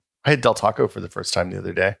I had Del Taco for the first time the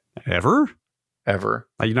other day. Ever?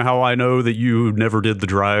 You know how I know that you never did the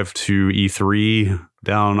drive to E3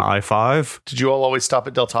 down I-5? Did you all always stop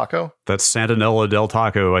at Del Taco? That's Santanella Del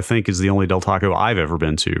Taco, I think, is the only Del Taco I've ever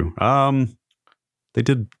been to. They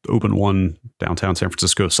did open one downtown San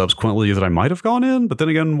Francisco subsequently that I might have gone in, but then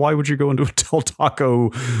again, why would you go into a Del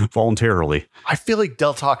Taco voluntarily? I feel like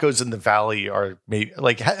Del Tacos in the Valley are maybe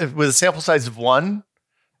like with a sample size of 1,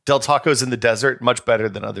 Del Tacos in the desert much better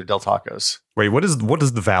than other Del Tacos. Wait, what is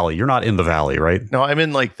the Valley? You're not in the Valley, right? No, I'm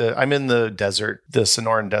in the desert, the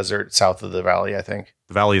Sonoran Desert, south of the Valley. I think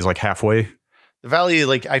the Valley is like halfway. The Valley,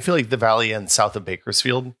 like I feel like the Valley ends south of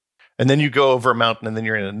Bakersfield, and then you go over a mountain, and then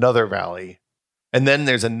you're in another valley. And then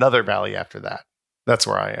there's another valley after that. That's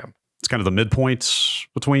where I am. It's kind of the midpoint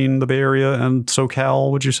between the Bay Area and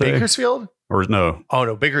SoCal, would you say? Bakersfield? Or no? Oh,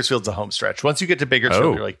 no. Bakersfield's a home stretch. Once you get to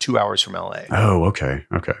Bakersfield, you're like 2 hours from LA. Oh, okay.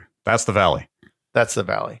 Okay. That's the Valley. That's the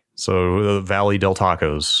Valley. So the Valley Del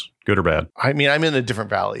Tacos, good or bad? I mean, I'm in a different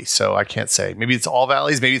valley, so I can't say. Maybe it's all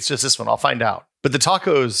valleys. Maybe it's just this one. I'll find out. But the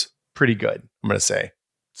tacos, pretty good, I'm going to say.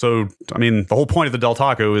 So, I mean, the whole point of the Del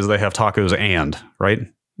Taco is they have tacos right?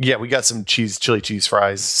 Yeah, we got some chili cheese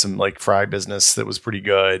fries, some like fry business that was pretty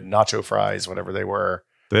good. Nacho fries, whatever they were.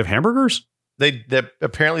 They have hamburgers? They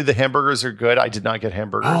apparently the hamburgers are good. I did not get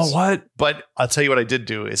hamburgers. Oh, what? But I'll tell you what I did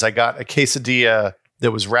do is I got a quesadilla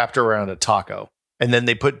that was wrapped around a taco. And then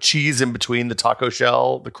they put cheese in between the taco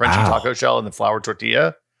shell, the crunchy taco shell, and the flour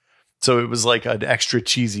tortilla. So it was like an extra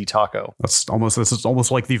cheesy taco. This is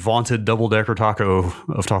almost like the vaunted double-decker taco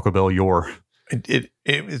of Taco Bell Yore.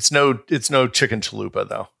 It's no chicken chalupa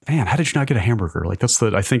though. Man, how did you not get a hamburger? Like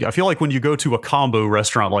I feel like when you go to a combo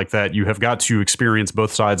restaurant like that, you have got to experience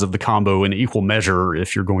both sides of the combo in equal measure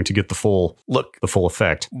if you're going to get the full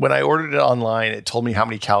effect. When I ordered it online, it told me how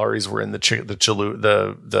many calories were in the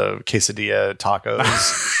quesadilla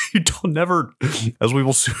tacos. You don't never, as we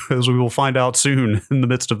will find out soon in the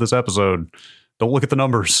midst of this episode. Don't look at the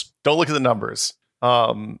numbers.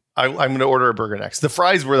 I'm going to order a burger next. The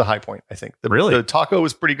fries were the high point, I think. The taco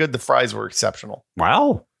was pretty good. The fries were exceptional.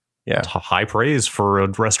 Wow. Yeah. High praise for a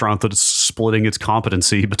restaurant that is splitting its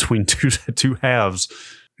competency between two halves.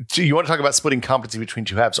 You want to talk about splitting competency between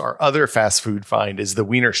two halves? Our other fast food find is the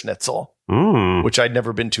Wiener Schnitzel, which I'd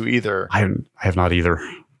never been to either. I have not either.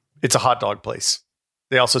 It's a hot dog place.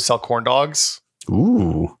 They also sell corn dogs.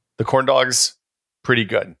 Ooh. The corn dogs, pretty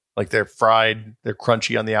good. Like they're fried, they're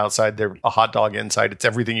crunchy on the outside, they're a hot dog inside. It's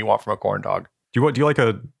everything you want from a corn dog. Do you like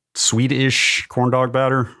a sweet-ish corn dog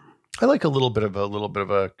batter? I like a little bit of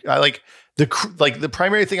a. I like the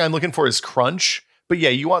primary thing I'm looking for is crunch. But yeah,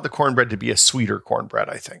 you want the cornbread to be a sweeter cornbread,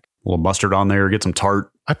 I think. A little mustard on there, get some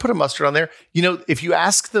tart. I put a mustard on there. You know, if you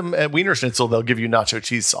ask them at Wiener Schnitzel, they'll give you nacho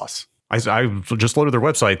cheese sauce. I just loaded their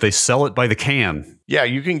website. They sell it by the can. Yeah,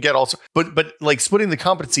 you can get also, but like splitting the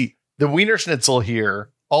competency, the Wiener Schnitzel here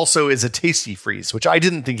also is a Tasty Freeze, which I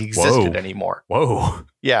didn't think existed anymore. Whoa.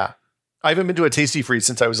 Yeah. I haven't been to a Tasty Freeze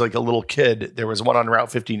since I was like a little kid. There was one on Route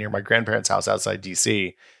 50 near my grandparents' house outside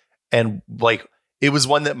DC. And like, it was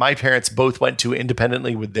one that my parents both went to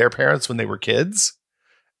independently with their parents when they were kids.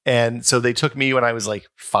 And so they took me when I was like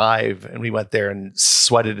 5 and we went there and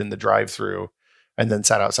sweated in the drive-thru and then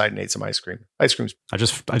sat outside and ate some ice cream. Ice cream's. I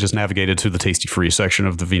just navigated to the Tasty Free section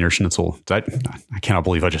of the Wiener Schnitzel. I cannot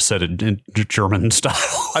believe I just said it in German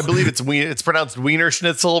style. I believe it's pronounced Wiener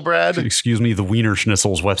Schnitzel, Brad. Excuse me, the Wiener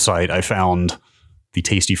Schnitzel's website. I found the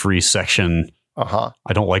Tasty Free section. Uh-huh.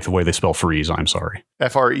 I don't like the way they spell freeze. I'm sorry.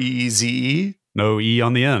 Freeze? No E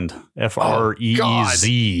on the end.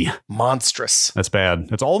 Freez. Oh, monstrous. That's bad.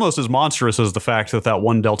 It's almost as monstrous as the fact that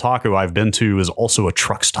one Del Taco I've been to is also a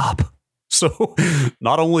truck stop. So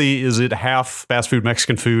not only is it half fast food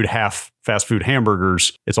Mexican food, half fast food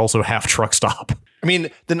hamburgers, it's also half truck stop. I mean,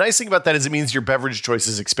 the nice thing about that is it means your beverage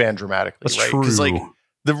choices expand dramatically. That's right? true. Because like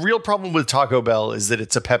the real problem with Taco Bell is that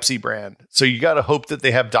it's a Pepsi brand. So you got to hope that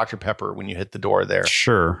they have Dr. Pepper when you hit the door there.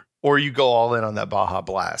 Sure. Or you go all in on that Baja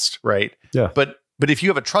Blast, right? Yeah. But if you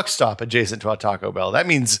have a truck stop adjacent to a Taco Bell, that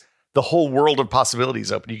means the whole world of possibilities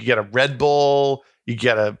open. You can get a Red Bull, you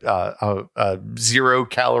get a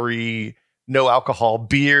 0-calorie, no alcohol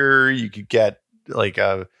beer. You could get like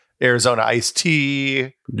a Arizona iced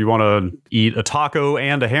tea. You want to eat a taco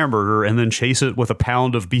and a hamburger and then chase it with a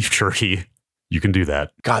pound of beef jerky. You can do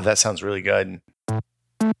that. God, that sounds really good.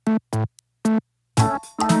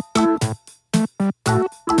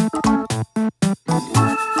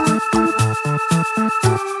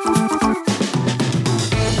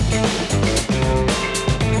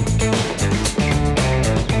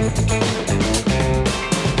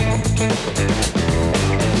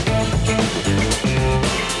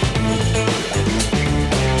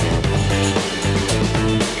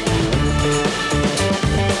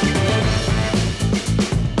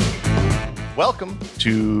 Welcome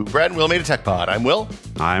to Brad and Will Made a Tech Pod. I'm Will.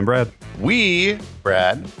 I'm Brad. We,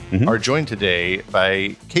 Brad, are joined today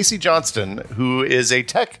by Casey Johnston, who is a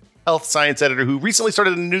tech health science editor who recently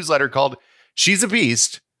started a newsletter called She's a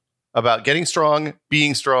Beast about getting strong,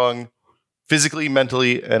 being strong, physically,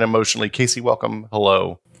 mentally, and emotionally. Casey, welcome.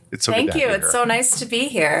 Hello. It's so good to have you. Thank you. It's so nice to be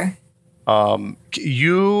here.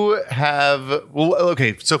 You have,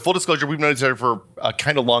 okay, so full disclosure, we've known each other for a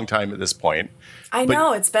kind of long time at this point. I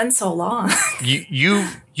know, it's been so long.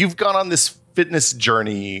 You've gone on this fitness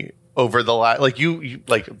journey over the last, you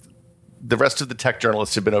the rest of the tech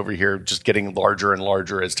journalists have been over here just getting larger and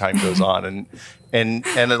larger as time goes on. And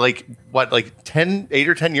 8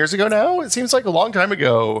 or 10 years ago now, it seems like a long time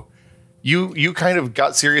ago, you kind of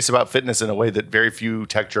got serious about fitness in a way that very few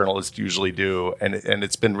tech journalists usually do. And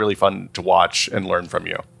it's been really fun to watch and learn from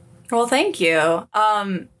you. Well, thank you.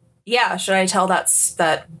 Should I tell that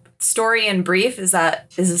story in brief? Is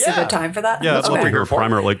this a good time for that? Yeah, that's what we hear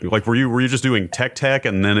primer. Like were you just doing tech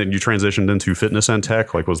and then you transitioned into fitness and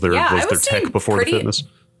tech? Like was there tech before the fitness?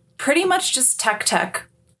 Pretty much just tech.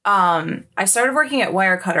 I started working at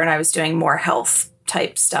Wirecutter and I was doing more health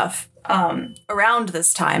type stuff around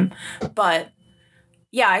this time. But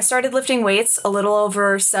yeah, I started lifting weights a little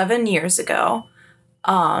over 7 years ago.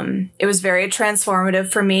 It was very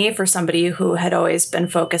transformative for me, for somebody who had always been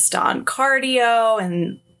focused on cardio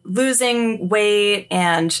and losing weight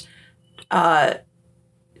and, trying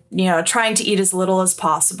to eat as little as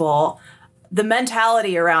possible. The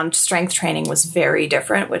mentality around strength training was very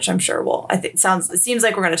different, which I'm sure it seems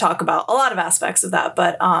like we're going to talk about a lot of aspects of that,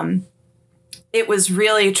 but, it was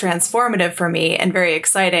really transformative for me and very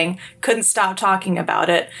exciting. Couldn't stop talking about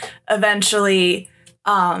it. Eventually,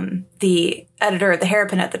 the editor at the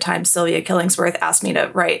Hairpin at the time, Sylvia Killingsworth, asked me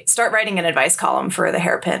to start writing an advice column for the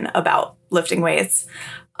Hairpin about lifting weights.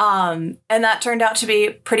 And that turned out to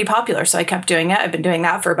be pretty popular. So I kept doing it. I've been doing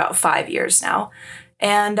that for about 5 years now.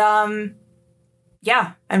 And,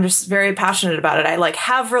 I'm just very passionate about it. I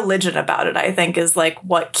have religion about it, I think, is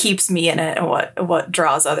what keeps me in it and what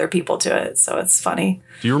draws other people to it. So it's funny.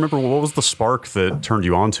 Do you remember what was the spark that turned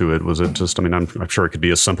you onto it? Was it just, I'm sure it could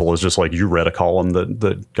be as simple as just you read a column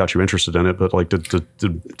that got you interested in it, but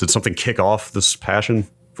did something kick off this passion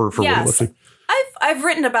for weightlifting? I've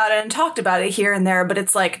written about it and talked about it here and there, but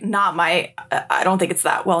it's not I don't think it's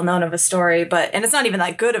that well known of a story, and it's not even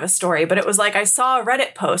that good of a story, but it was I saw a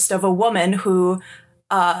Reddit post of a woman who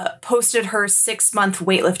posted her 6-month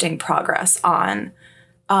weightlifting progress on,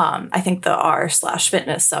 I think the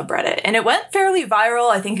r/fitness subreddit, and it went fairly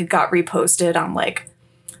viral. I think it got reposted on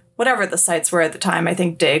whatever the sites were at the time. I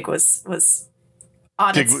think Dig was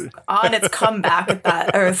on its comeback at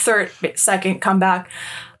that, or second comeback.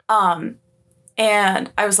 And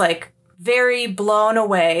I was very blown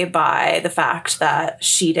away by the fact that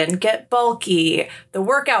she didn't get bulky. The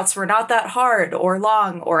workouts were not that hard or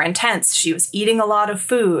long or intense. She was eating a lot of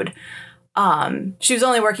food. She was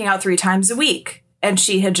only working out 3 times a week. And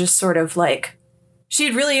she had just sort of she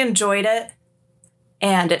had really enjoyed it.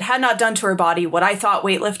 And it had not done to her body what I thought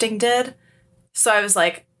weightlifting did. So I was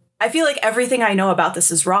I feel like everything I know about this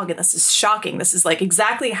is wrong and this is shocking. This is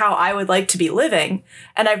exactly how I would like to be living.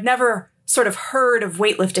 And I've never sort of heard of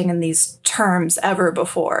weightlifting in these terms ever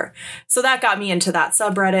before. So that got me into that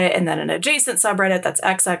subreddit, and then an adjacent subreddit that's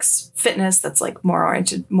XX Fitness that's more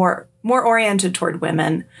oriented toward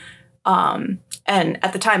women. And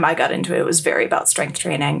at the time I got into it, it was very about strength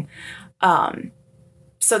training.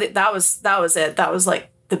 So that was it. That was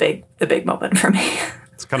the big moment for me.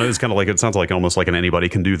 It's kind of it sounds almost like an anybody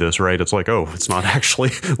can do this, right? It's it's not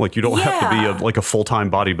actually you don't have to be a full-time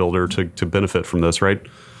bodybuilder to benefit from this, right?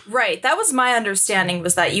 Right. That was my understanding,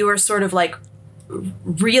 was that you were sort of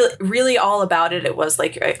really, really all about it. It was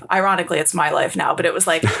ironically, it's my life now, but it was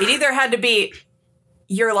it either had to be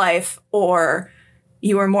your life, or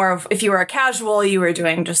you were more of, if you were a casual, you were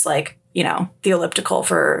doing just the elliptical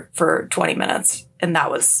for 20 minutes. And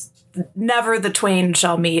that was never the twain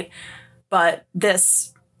shall meet. But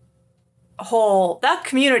that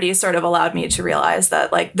community sort of allowed me to realize that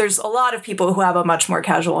there's a lot of people who have a much more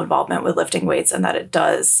casual involvement with lifting weights, and that it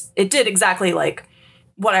did exactly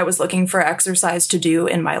what I was looking for exercise to do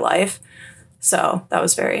in my life. So that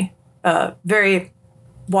was very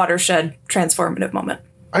watershed transformative moment.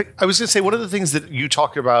 I was going to say, one of the things that you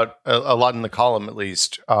talk about a lot in the column, at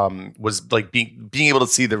least, was being able to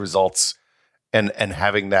see the results and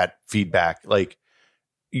having that feedback.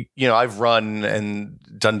 I've run and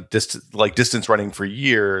done distance running for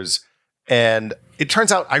years, and it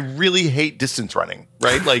turns out I really hate distance running,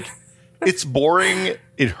 right? It's boring.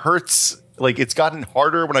 It hurts. It's gotten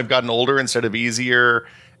harder when I've gotten older instead of easier.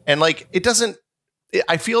 And it doesn't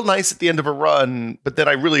I feel nice at the end of a run, but then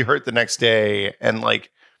I really hurt the next day. And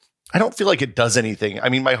like, I don't feel like it does anything. I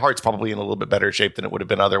mean, my heart's probably in a little bit better shape than it would have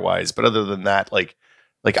been otherwise. But other than that, like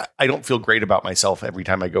I don't feel great about myself every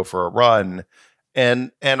time I go for a run.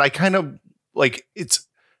 And I kind of like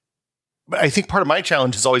but I think part of my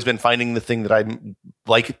challenge has always been finding the thing that I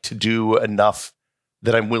like to do enough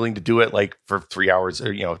that I'm willing to do it like for 3 hours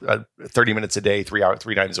or, 30 minutes a day, 3 hours,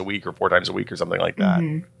 3 times a week or 4 times a week or something like that.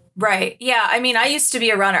 Mm-hmm. Right. Yeah. I mean, I used to be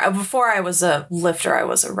a runner. Before I was a lifter, I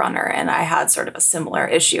was a runner, and I had sort of a similar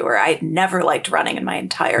issue where I never liked running in my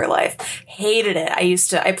entire life. Hated it.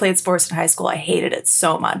 I played sports in high school. I hated it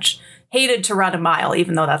so much. Hated to run a mile,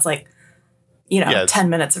 even though that's like, 10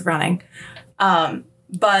 minutes of running.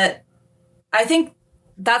 But I think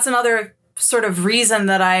that's another sort of reason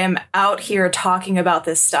that I am out here talking about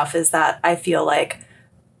this stuff, is that I feel like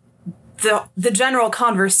the general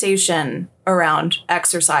conversation around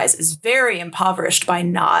exercise is very impoverished by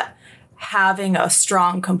not having a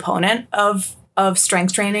strong component of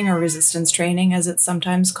strength training, or resistance training, as it's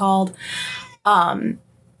sometimes called. And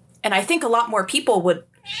I think a lot more people would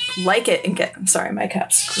like it and I'm sorry, my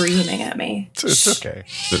cat's screaming at me. It's okay.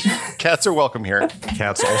 Cats are welcome here.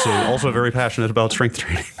 Cats also very passionate about strength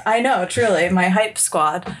training. I know, truly, my hype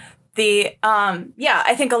squad.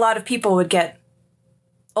 I think a lot of people would get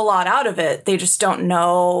a lot out of it. They just don't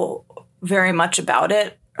know very much about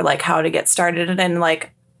it, or like how to get started. And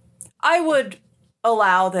like, I would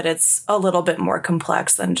allow that it's a little bit more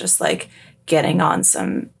complex than just like getting on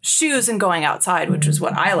some shoes and going outside, which is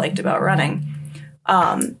what I liked about running.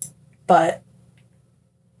 But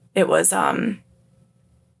it was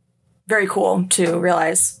very cool to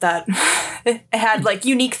realize that it had like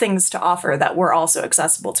unique things to offer that were also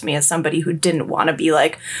accessible to me as somebody who didn't want to be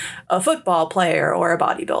like a football player or a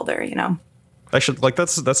bodybuilder, Actually, like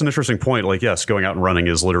that's an interesting point. Like, yes, going out and running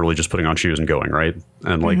is literally just putting on shoes and going, right?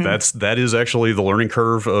 And like that is actually the learning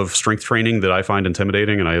curve of strength training that I find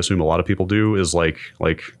intimidating, and I assume a lot of people do, is like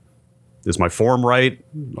is my form right?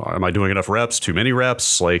 Am I doing enough reps? Too many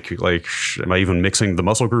reps? Like am I even mixing the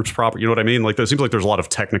muscle groups proper? You know what I mean? Like, there seems like there's a lot of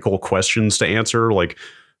technical questions to answer. Like,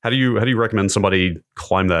 how do you recommend somebody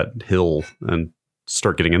climb that hill and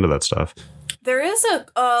start getting into that stuff? There is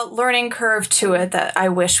a learning curve to it that I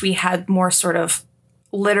wish we had more sort of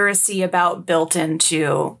literacy about built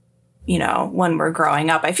into, when we're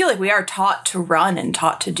growing up. I feel like we are taught to run and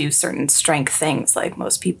taught to do certain strength things, like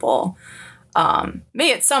most people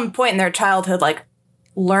may at some point in their childhood, like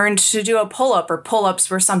learned to do a pull-up, or pull-ups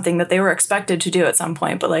were something that they were expected to do at some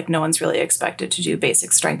point, but like no one's really expected to do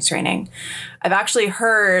basic strength training. I've actually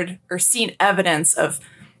heard or seen evidence of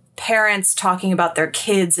parents talking about their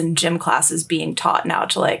kids in gym classes being taught now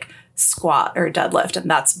to like squat or deadlift,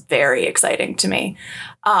 and that's very exciting to me.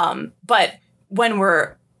 But when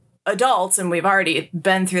we're adults and we've already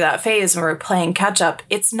been through that phase and we're playing catch up,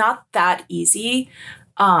 it's not that easy.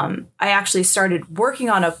 I actually started working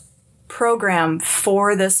on a program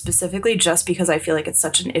for this specifically just because I feel like it's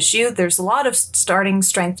such an issue. There's a lot of starting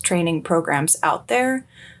strength training programs out there,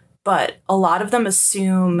 but a lot of them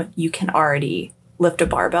assume you can already lift a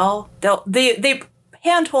barbell. They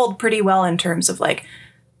handhold pretty well in terms of like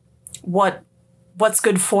what's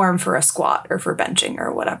good form for a squat or for benching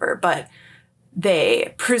or whatever, but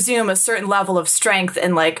they presume a certain level of strength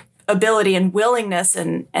and like ability and willingness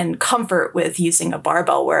and comfort with using a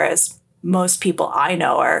barbell, whereas most people I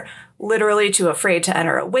know are literally too afraid to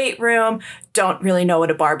enter a weight room, don't really know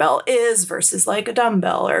what a barbell is versus like a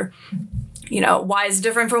dumbbell, or why is it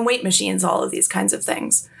different from weight machines, all of these kinds of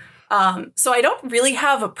things. So I don't really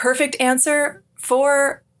have a perfect answer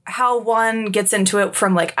for how one gets into it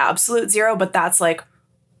from like absolute zero, but that's like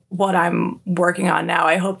what I'm working on now.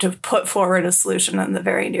 I hope to put forward a solution in the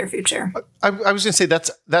very near future. I was going to say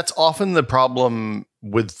that's often the problem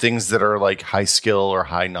with things that are like high skill or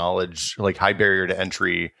high knowledge, like high barrier to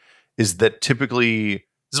entry, is that typically, this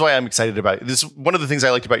is why I'm excited about it. This is one of the things I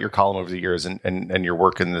liked about your column over the years and your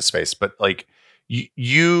work in this space. But like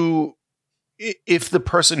you, if the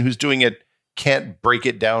person who's doing it can't break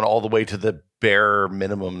it down all the way to the bare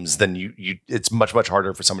minimums, then you it's much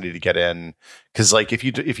harder for somebody to get in. Because like if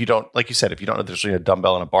you don't, like you said, if you don't know there's a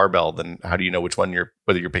dumbbell and a barbell, then how do you know which one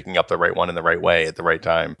whether you're picking up the right one in the right way at the right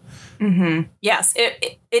time? Mm-hmm. Yes,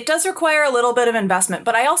 it does require a little bit of investment,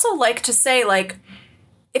 but I also like to say, like,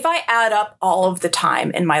 if I add up all of the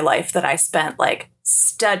time in my life that I spent like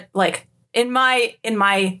in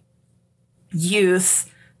my youth,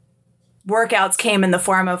 workouts came in the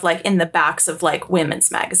form of like in the backs of like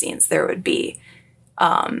women's magazines. There would be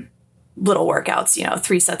little workouts,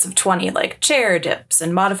 3 sets of 20 like chair dips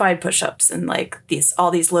and modified push-ups and like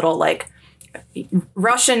all these little like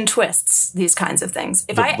Russian twists, these kinds of things.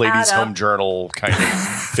 If the I Ladies' add up, Home Journal kind of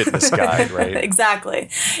fitness guide, right? Exactly.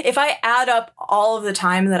 If I add up all of the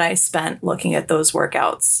time that I spent looking at those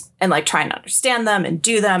workouts and like trying to understand them and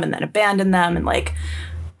do them and then abandon them, and like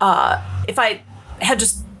if I had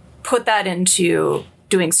just put that into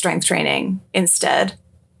doing strength training instead,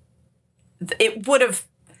 it would have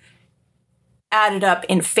added up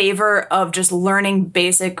in favor of just learning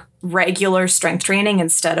basic regular strength training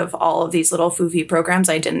instead of all of these little foofy programs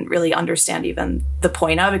I didn't really understand even the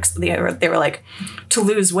point of. They were like to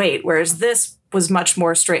lose weight, whereas this was much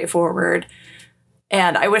more straightforward.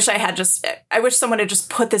 And I wish someone had just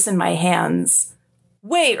put this in my hands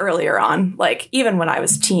way earlier on, like even when I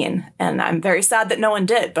was a teen. And I'm very sad that no one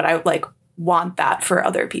did, but I like want that for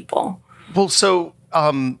other people. Well, so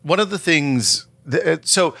one of the things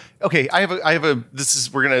okay, I have a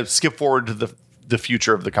we're going to skip forward to the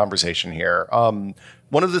future of the conversation here.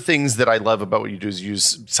 One of the things that I love about what you do is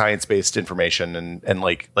use science-based information and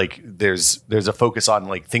like there's a focus on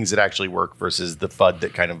like things that actually work versus the FUD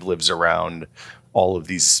that kind of lives around all of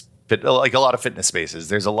these like a lot of fitness spaces.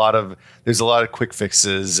 There's a lot of quick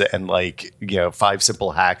fixes and like, 5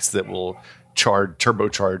 simple hacks that will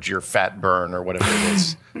turbocharge your fat burn or whatever it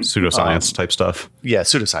is. Pseudoscience type stuff. Yeah,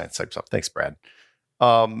 pseudoscience type stuff. Thanks, Brad.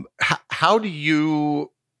 How do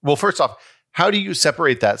you? Well, first off, how do you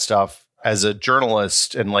separate that stuff as a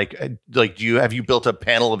journalist? And have you built a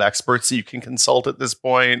panel of experts that you can consult at this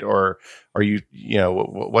point, or are you,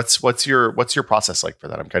 what's your process like for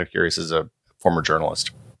that? I'm kind of curious as a former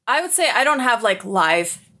journalist. I would say I don't have like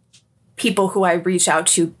live people who I reach out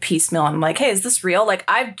to piecemeal. I'm like, hey, is this real? Like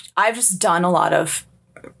I've just done a lot of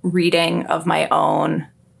reading of my own.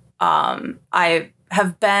 I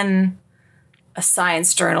have been a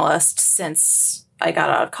science journalist since I got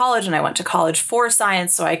out of college, and I went to college for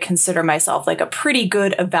science. So I consider myself like a pretty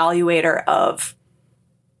good evaluator of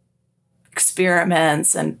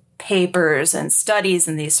experiments and papers and studies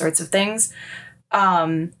and these sorts of things.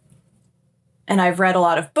 And I've read a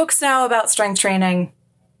lot of books now about strength training.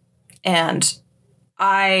 And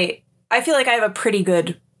I feel like I have a pretty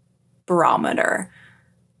good barometer.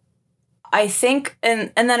 I think,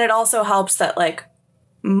 and then it also helps that like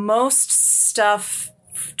most stuff,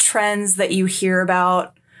 trends that you hear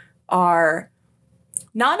about are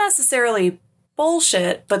not necessarily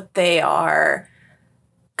bullshit, but they are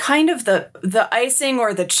kind of the icing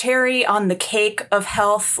or the cherry on the cake of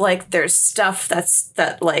health. Like there's stuff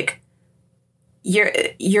that like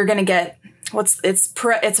you're going to get it's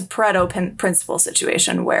a Pareto principle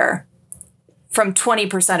situation where from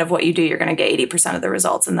 20% of what you do, you're going to get 80% of the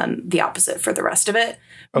results, and then the opposite for the rest of it.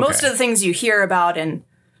 Okay. Most of the things you hear about and,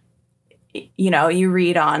 you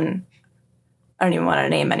read on, I don't even want to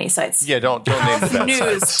name any sites. Yeah, don't name the news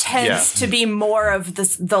sites. Tends to be more of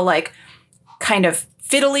the like kind of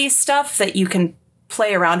fiddly stuff that you can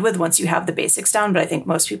play around with once you have the basics down. But I think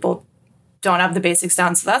most people don't have the basics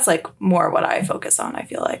down. So that's like more what I focus on, I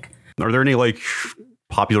feel like. Are there any like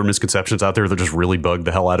popular misconceptions out there that just really bug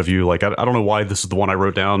the hell out of you? Like, I don't know why this is the one I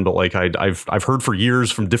wrote down, but like I've heard for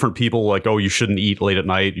years from different people like, oh, you shouldn't eat late at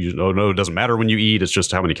night. No, it doesn't matter when you eat. It's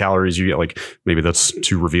just how many calories you get. Like maybe that's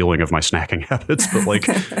too revealing of my snacking habits, but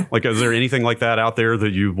like, is there anything like that out there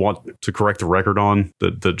that you want to correct the record on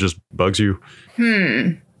that just bugs you?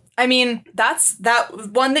 I mean, that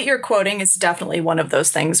one that you're quoting is definitely one of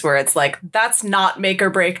those things where it's like, that's not make or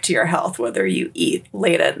break to your health, whether you eat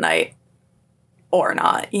late at night or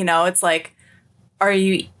not. It's like, are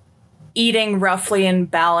you eating roughly in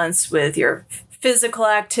balance with your physical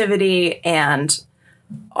activity? And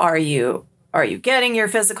are you getting your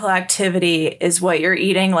physical activity? Is what you're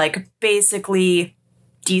eating like basically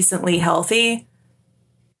decently healthy?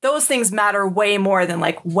 Those things matter way more than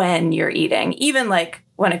like when you're eating, even like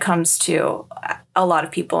when it comes to a lot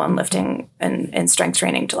of people in lifting and strength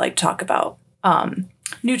training to like talk about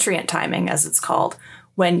nutrient timing, as it's called,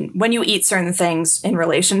 when you eat certain things in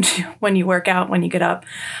relation to when you work out, when you get up.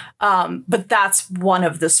 But that's one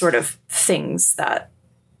of the sort of things that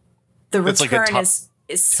the return like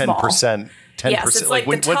is small. 10%. Yes, it's like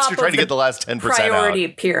once you're trying to get the last 10% priority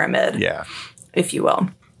out. Pyramid, yeah, if you will.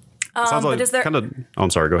 Sounds like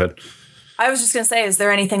I'm sorry, go ahead. I was just going to say, is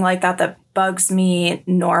there anything like that bugs me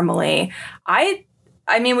normally? I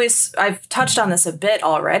mean, I've touched on this a bit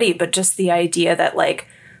already, but just the idea that like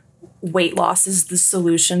weight loss is the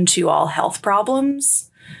solution to all health problems.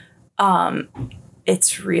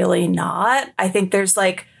 It's really not. I think there's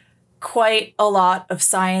like quite a lot of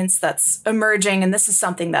science that's emerging, and this is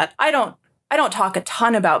something that I don't talk a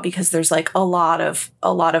ton about because there's like a lot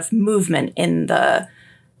of movement in the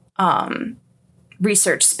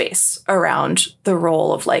research space around the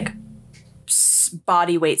role of like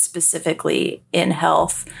body weight specifically in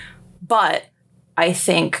health, but I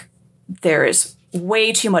think there is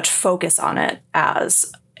way too much focus on it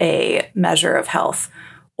as a measure of health,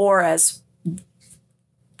 or as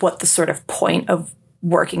what the sort of point of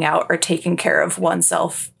working out or taking care of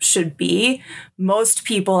oneself should be. Most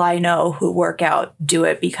people I know who work out do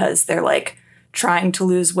it because they're like trying to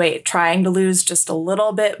lose weight, trying to lose just a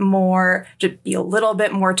little bit more, to be a little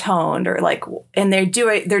bit more toned, or like, and they're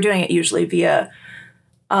doing it usually via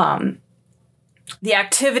the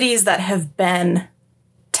activities that have been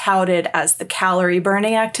touted as the calorie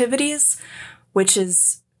burning activities, which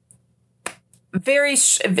is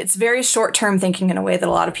it's very short-term thinking in a way that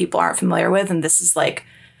a lot of people aren't familiar with. And this is like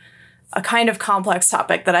a kind of complex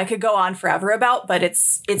topic that I could go on forever about, but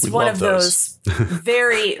it's one of those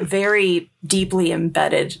very, very deeply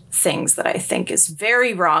embedded things that I think is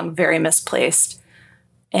very wrong, very misplaced,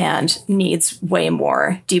 and needs way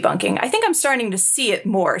more debunking. I think I'm starting to see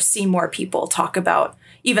more people talk about,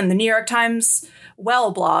 even the New York Times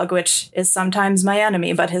Well blog, which is sometimes my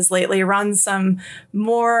enemy, but has lately run some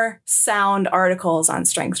more sound articles on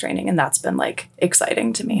strength training, and that's been like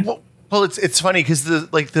exciting to me. Well, it's funny because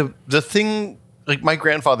the thing, like, my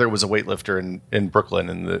grandfather was a weightlifter in Brooklyn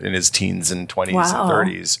in his teens and 20s and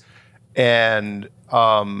 30s, and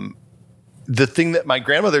the thing that my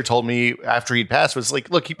grandmother told me after he'd passed was like,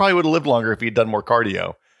 look, he probably would have lived longer if he'd done more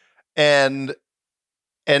cardio, and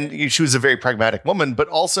she was a very pragmatic woman, but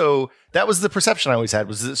also that was the perception I always had,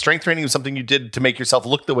 was that strength training was something you did to make yourself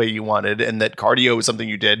look the way you wanted, and that cardio was something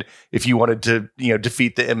you did if you wanted to,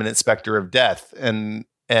 defeat the imminent specter of death. And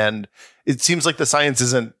it seems like the science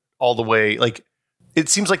isn't all the way, like, it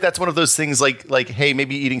seems like that's one of those things like, hey,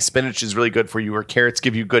 maybe eating spinach is really good for you, or carrots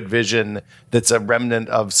give you good vision. That's a remnant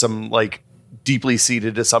of some like deeply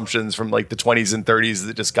seated assumptions from like the 20s and 30s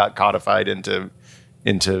that just got codified into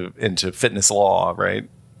fitness law, right?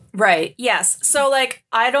 Right. Yes. So like,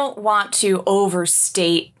 I don't want to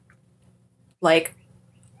overstate like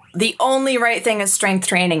the only right thing is strength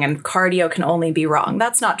training and cardio can only be wrong.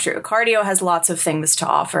 That's not true. Cardio has lots of things to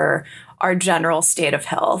offer our general state of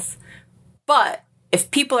health. But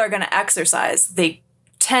if people are going to exercise, they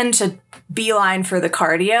tend to beeline for the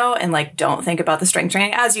cardio and like don't think about the strength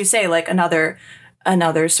training. As you say, like another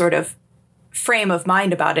sort of frame of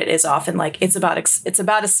mind about it is often like it's about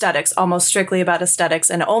aesthetics, almost strictly about aesthetics,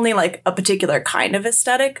 and only like a particular kind of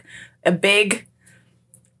aesthetic, a big,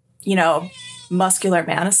 muscular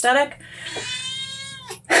man aesthetic.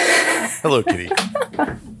 Hello, Kitty.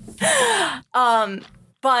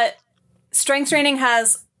 But strength training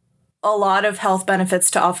has a lot of health benefits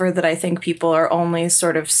to offer that I think people are only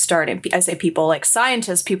sort of starting. I say people, like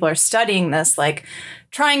scientists, people are studying this, like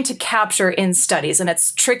trying to capture in studies. And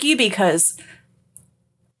it's tricky because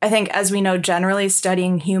I think, as we know, generally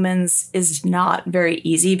studying humans is not very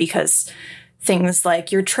easy, because things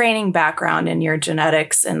like your training background and your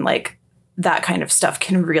genetics and like that kind of stuff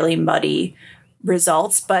can really muddy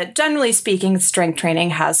results. But generally speaking, strength training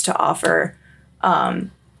has to offer,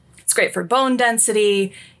 it's great for bone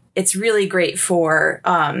density. It's really great for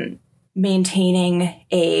maintaining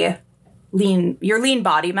your lean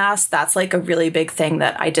body mass. That's like a really big thing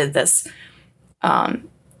that I did this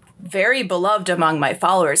very beloved among my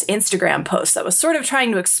followers Instagram post that was sort of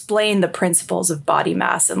trying to explain the principles of body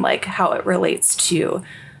mass and like how it relates to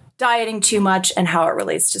dieting too much and how it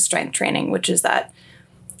relates to strength training, which is that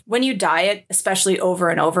when you diet, especially over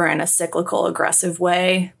and over in a cyclical, aggressive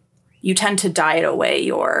way, you tend to diet away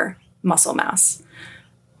your muscle mass.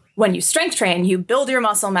 When you strength train, you build your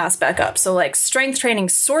muscle mass back up. So like strength training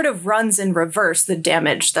sort of runs in reverse the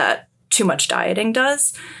damage that too much dieting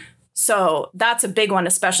does. So that's a big one,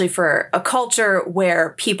 especially for a culture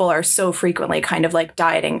where people are so frequently kind of like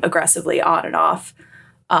dieting aggressively on and off,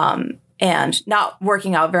 and not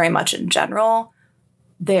working out very much in general.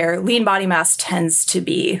 Their lean body mass tends to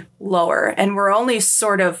be lower. And we're only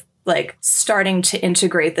sort of like starting to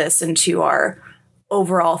integrate this into our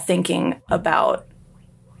overall thinking about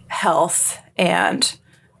health and,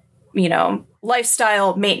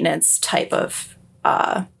 lifestyle maintenance type of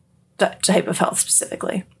health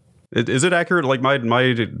specifically. Is it accurate? Like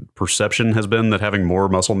my perception has been that having more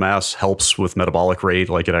muscle mass helps with metabolic rate.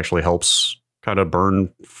 Like it actually helps kind of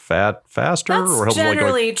burn fat faster. That's or helps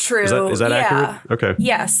generally true. Is that accurate? Okay.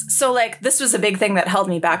 Yes. So like this was a big thing that held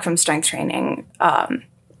me back from strength training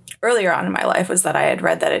earlier on in my life, was that I had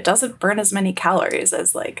read that it doesn't burn as many calories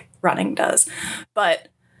as like running does. But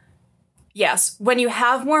yes, when you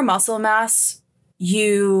have more muscle mass,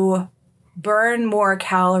 you burn more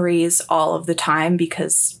calories all of the time,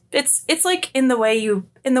 because it's like in the way you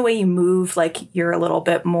move, like you're a little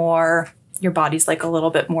bit more your body's like a little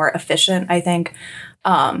bit more efficient, I think.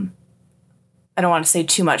 I don't want to say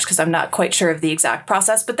too much because I'm not quite sure of the exact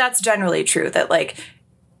process, but that's generally true, that like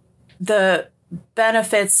the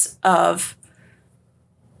benefits of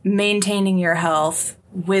maintaining your health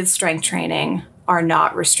with strength training are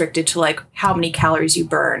not restricted to like how many calories you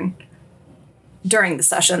burn during the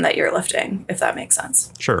session that you're lifting, if that makes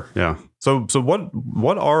sense. Sure. Yeah. So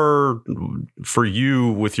what are, for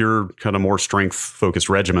you with your kind of more strength focused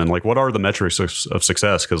regimen, like what are the metrics of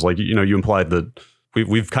success? Because like, you know, you implied that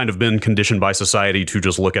we've kind of been conditioned by society to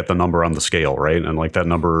just look at the number on the scale, right? And like that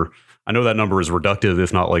number, I know that number is reductive,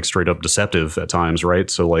 if not like straight up deceptive at times, right?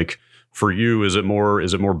 So like for you, is it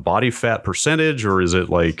more body fat percentage, or is it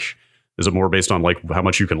more based on like how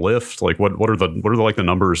much you can lift? Like what are the like the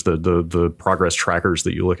numbers, the progress trackers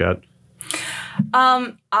that you look at?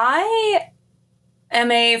 I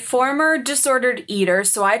am a former disordered eater,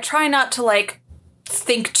 so I try not to like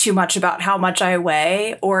think too much about how much I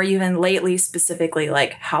weigh, or even lately specifically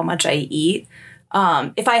like how much I eat.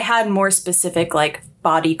 If I had more specific like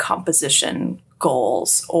body composition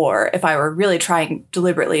goals, or if I were really trying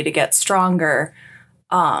deliberately to get stronger,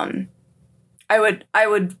 I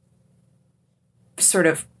would sort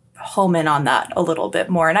of home in on that a little bit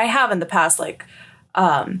more. And I have in the past like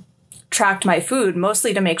tracked my food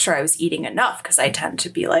mostly to make sure I was eating enough, because I tend to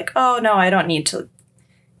be like, oh no, I don't need to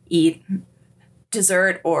eat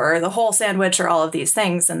dessert or the whole sandwich or all of these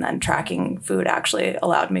things. And then tracking food actually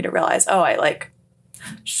allowed me to realize, oh, I like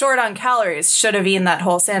short on calories, should have eaten that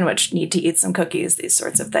whole sandwich, need to eat some cookies, these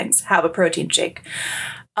sorts of things, have a protein shake.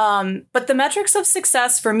 But the metrics of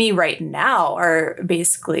success for me right now are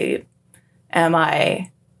basically, am I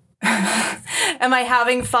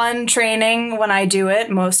having fun training when I do it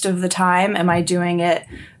most of the time? Am I doing it,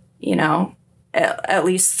 you know, at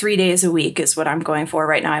least 3 days a week is what I'm going for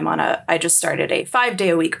right now. I just started a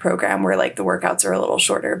 5-day-a-week program where like the workouts are a little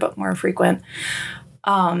shorter, but more frequent.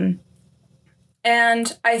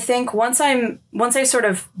 And I think once I sort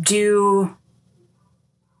of do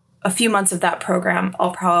a few months of that program,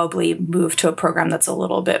 I'll probably move to a program that's a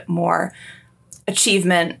little bit more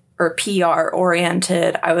achievement or PR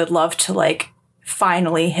oriented. I would love to like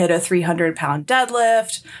finally hit a 300-pound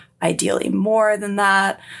deadlift, ideally more than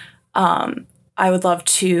that. I would love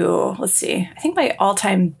to, let's see, I think my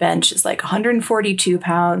all-time bench is like 142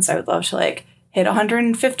 pounds. I would love to like hit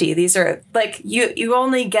 150. These are like, you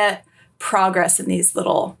only get progress in these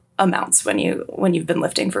little amounts when you've been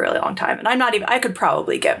lifting for a really long time. And I could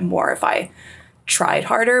probably get more if I tried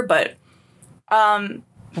harder, but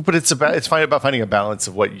it's fine about finding a balance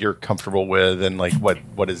of what you're comfortable with and like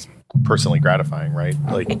what is personally gratifying, right?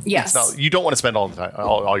 Like, yes. It's not, you don't want to spend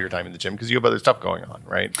all your time in the gym because you have other stuff going on,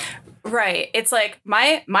 right? Right. It's like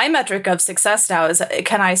my metric of success now is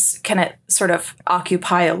can it sort of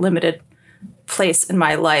occupy a limited place in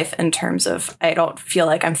my life in terms of I don't feel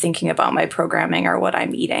like I'm thinking about my programming or what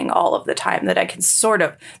I'm eating all of the time, that I can sort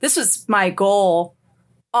of, this was my goal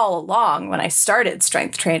all along when I started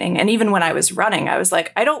strength training. And even when I was running, I was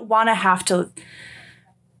like, I don't want to have to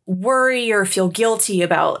worry or feel guilty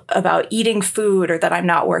about eating food or that I'm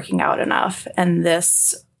not working out enough. And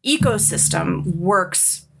this ecosystem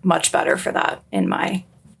works much better for that in my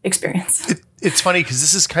experience. It's funny because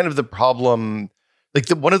this is kind of the problem. Like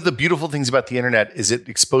one of the beautiful things about the internet is it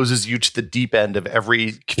exposes you to the deep end of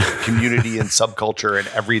every community and subculture and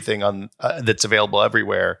everything on that's available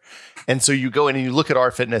everywhere. And so you go in and you look at our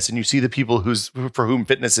fitness and you see the people for whom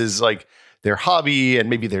fitness is like their hobby and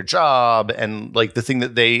maybe their job and like the thing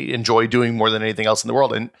that they enjoy doing more than anything else in the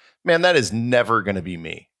world. And man, that is never going to be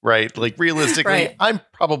me, right? Like realistically, right. I'm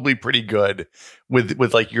probably pretty good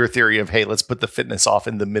with like your theory of, hey, let's put the fitness off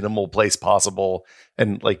in the minimal place possible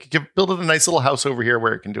and like build it a nice little house over here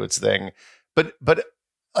where it can do its thing. But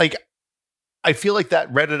like, I feel like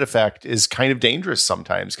that Reddit effect is kind of dangerous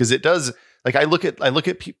sometimes because it does. Like I look at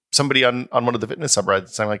somebody on one of the fitness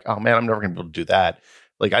subreddits, and I'm like, oh man, I'm never going to be able to do that.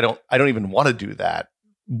 Like I don't even want to do that.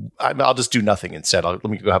 I'll just do nothing instead. Let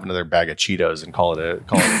me go have another bag of Cheetos and call it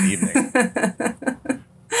an evening.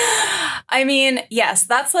 I mean, yes,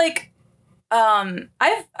 that's like,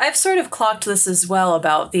 I've sort of clocked this as well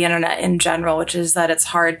about the internet in general, which is that it's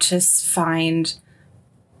hard to find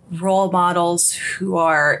role models who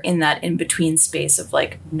are in that in-between space of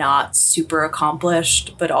like not super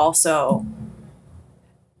accomplished, but also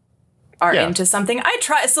are into something.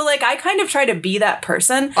 I kind of try to be that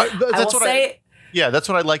person. That's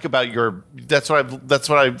what I like about your. That's one of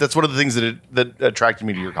the things that attracted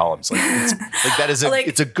me to your columns. Like,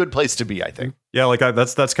 it's a good place to be, I think. Yeah, like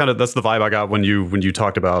that's the vibe I got when you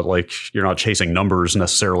talked about like you're not chasing numbers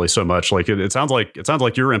necessarily so much. Like it sounds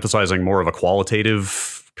like you're emphasizing more of a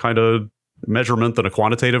qualitative kind of measurement than a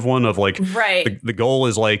quantitative one of like, right. The goal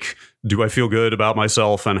is like, do I feel good about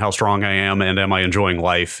myself and how strong I am? And am I enjoying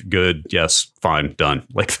life? Good. Yes. Fine. Done.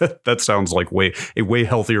 Like that sounds like a way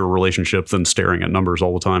healthier relationship than staring at numbers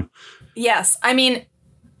all the time. Yes. I mean,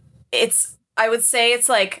 I would say it's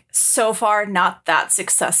like so far not that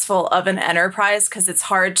successful of an enterprise because it's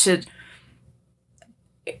hard to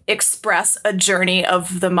express a journey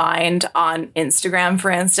of the mind on Instagram,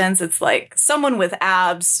 for instance. It's like someone with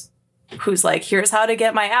abs who's like, here's how to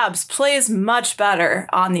get my abs, plays much better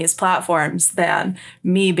on these platforms than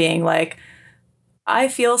me being like, I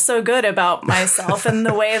feel so good about myself in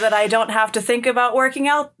the way that I don't have to think about working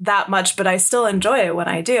out that much, but I still enjoy it when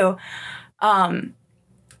I do.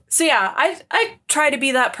 So yeah, I try to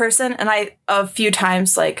be that person. And a few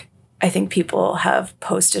times, like, I think people have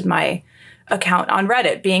posted my account on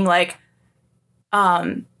Reddit being like,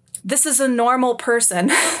 this is a normal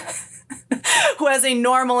person who has a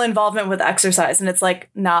normal involvement with exercise. And it's like,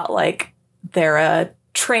 not like they're a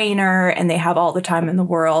trainer and they have all the time in the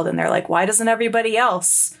world. And they're like, why doesn't everybody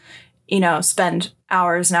else, spend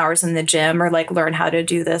hours and hours in the gym or like learn how to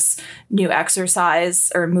do this new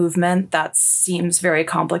exercise or movement that seems very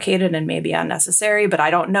complicated and maybe unnecessary, but I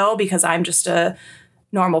don't know because I'm just a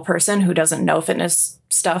normal person who doesn't know fitness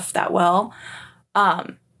stuff that well.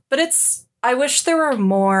 But I wish there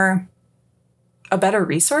were a better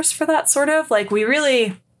resource for that sort of, like, we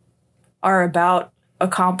really are about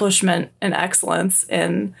accomplishment and excellence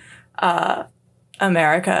in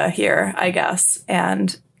America here, I guess.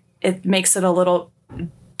 And it makes it a little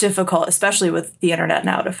difficult, especially with the internet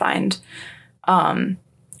now, to find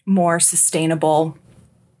more sustainable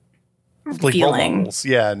like feeling. Role models.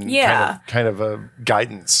 Yeah. And kind of a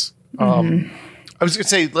guidance. I was going to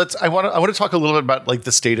say, I want to talk a little bit about like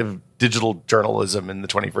the state of digital journalism in the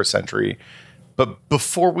 21st century. But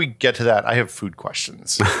before we get to that, I have food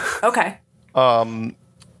questions. Okay.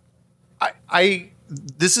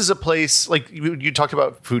 This is a place like you talked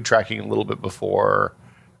about food tracking a little bit before.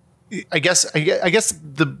 I guess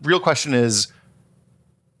the real question is,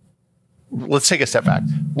 let's take a step back.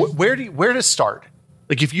 Where to start?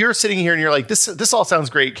 Like, if you're sitting here and you're like, this all sounds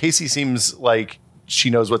great. Casey seems like she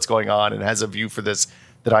knows what's going on and has a view for this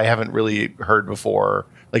that I haven't really heard before.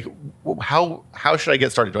 Like, how should I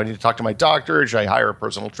get started? Do I need to talk to my doctor? Should I hire a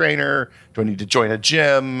personal trainer? Do I need to join a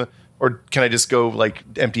gym? Or can I just go like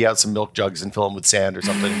empty out some milk jugs and fill them with sand or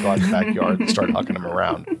something and go out in the backyard and start hucking them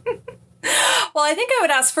around? Well, I think I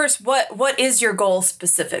would ask first, what is your goal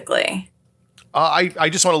specifically? I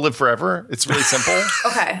just want to live forever. It's really simple.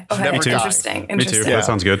 Okay. Never die. Interesting. Me too. Yeah. That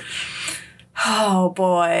sounds good. Oh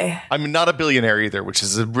boy. I'm not a billionaire either, which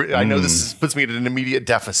is I know this puts me at an immediate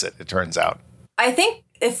deficit, it turns out. I think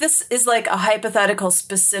if this is like a hypothetical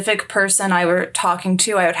specific person I were talking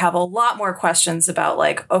to, I would have a lot more questions about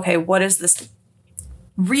like, okay, what does this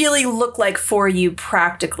really look like for you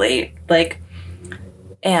practically? Like,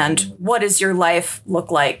 and what does your life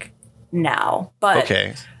look like now? But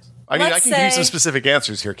okay. I mean, I can give you some specific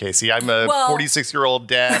answers here, Casey. I'm a 46-year-old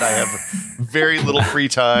dad. I have very little free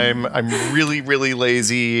time. I'm really, really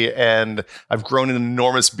lazy, and I've grown an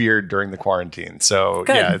enormous beard during the quarantine. So,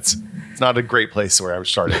 good. Yeah, it's not a great place where I was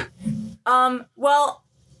starting. Well,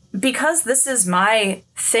 because this is my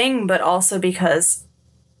thing, but also because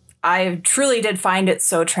I truly did find it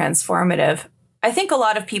so transformative. I think a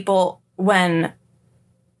lot of people, when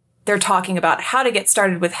they're talking about how to get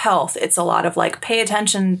started with health, it's a lot of like, pay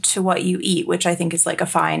attention to what you eat, which I think is like a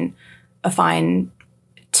fine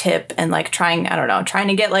tip, and like trying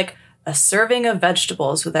to get like a serving of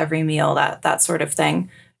vegetables with every meal, that sort of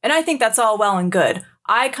thing. And I think that's all well and good.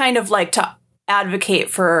 I kind of like to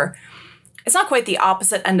advocate for, it's not quite the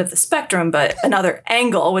opposite end of the spectrum, but another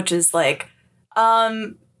angle, which is like,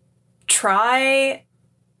 try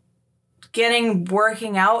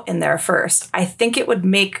working out in there first. I think it would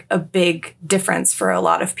make a big difference for a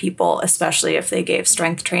lot of people, especially if they gave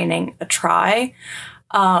strength training a try.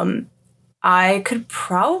 I could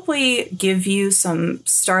probably give you some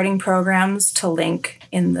starting programs to link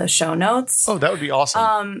in the show notes. Oh, that would be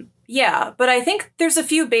awesome. Yeah, but I think there's a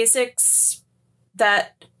few basics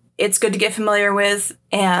that it's good to get familiar with,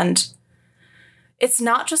 and it's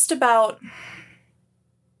not just about,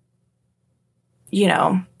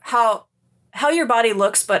 how your body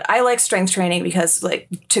looks, but I like strength training because, like,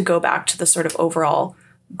 to go back to the sort of overall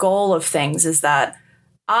goal of things is that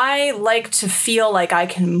I like to feel like I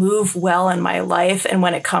can move well in my life. And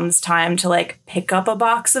when it comes time to like pick up a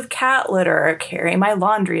box of cat litter or carry my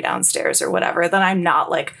laundry downstairs or whatever, then I'm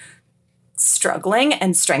not like struggling.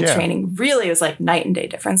 And strength training really is like night and day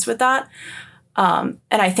difference with that. And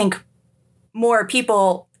I think more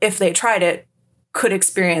people, if they tried it, could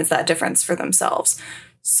experience that difference for themselves.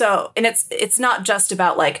 So, and it's not just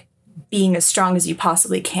about like being as strong as you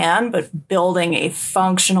possibly can, but building a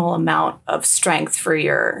functional amount of strength for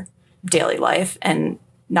your daily life. And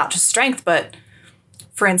not just strength, but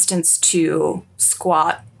for instance, to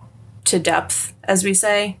squat to depth, as we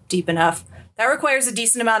say, deep enough, that requires a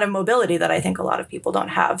decent amount of mobility that I think a lot of people don't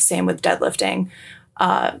have. Same with deadlifting,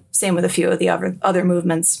 same with a few of the other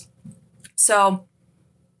movements. So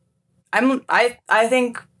I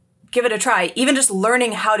think give it a try. Even just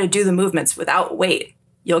learning how to do the movements without weight,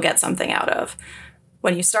 you'll get something out of.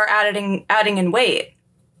 When you start adding in weight,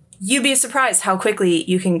 you'd be surprised how quickly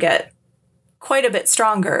you can get quite a bit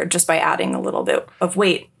stronger just by adding a little bit of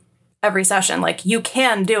weight every session. Like, you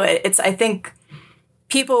can do it. I think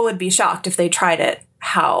people would be shocked if they tried it,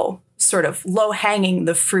 how sort of low hanging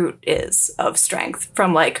the fruit is of strength,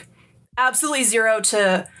 from like absolutely zero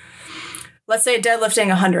to, let's say, deadlifting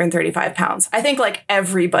 135 pounds. I think like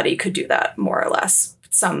everybody could do that more or less.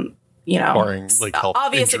 Some, barring like health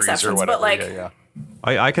obvious exceptions, but like, yeah.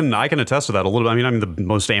 I can attest to that a little bit. I mean, I'm the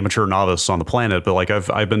most amateur novice on the planet, but like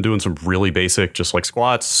I've been doing some really basic, just like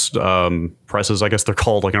squats, presses, I guess they're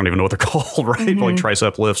called. Like, I don't even know what they're called, right? Mm-hmm. Like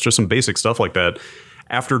tricep lifts, just some basic stuff like that.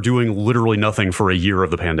 After doing literally nothing for a year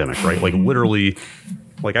of the pandemic, right? Like literally,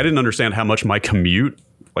 like I didn't understand how much my commute.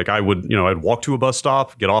 Like I would, I'd walk to a bus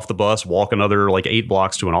stop, get off the bus, walk another like 8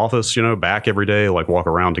 blocks to an office, back every day, like walk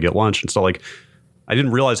around to get lunch and stuff. Like I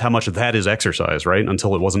didn't realize how much of that is exercise, right?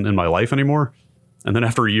 Until it wasn't in my life anymore. And then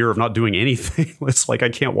after a year of not doing anything, it's like I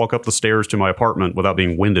can't walk up the stairs to my apartment without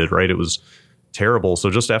being winded, right? It was terrible. So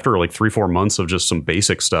just after like 3-4 months of just some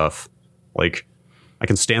basic stuff, like I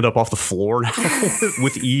can stand up off the floor now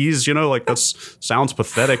with ease, like that sounds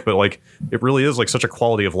pathetic, but like it really is like such a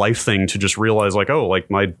quality of life thing to just realize like, oh, like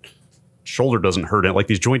my shoulder doesn't hurt it. Like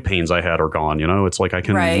these joint pains I had are gone, it's like I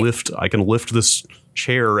can lift this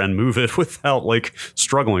chair and move it without like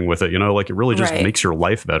struggling with it, like it really just makes your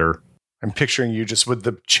life better. I'm picturing you just with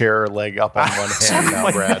the chair leg up on one hand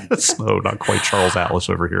now, Brad. No, not quite Charles Atlas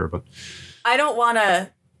over here, but I don't want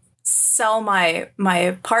to sell my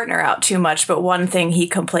partner out too much, but one thing he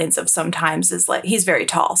complains of sometimes is like he's very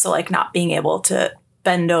tall, so like not being able to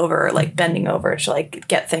bending over to like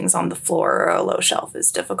get things on the floor or a low shelf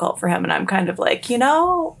is difficult for him. And I'm kind of like,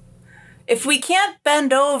 if we can't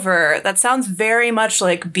bend over, that sounds very much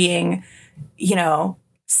like being,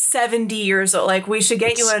 70 years old. Like, we should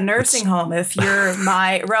get you in a nursing home. If you're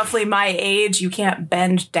roughly my age, you can't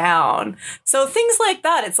bend down. So things like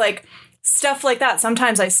that. It's like stuff like that.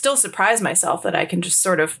 Sometimes I still surprise myself that I can just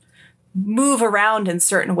sort of move around in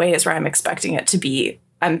certain ways where I'm expecting to be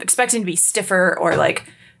stiffer or like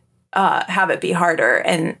have it be harder,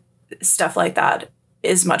 and stuff like that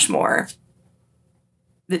is much more.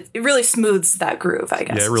 It really smooths that groove, I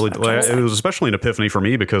guess. Yeah, it really. It was especially an epiphany for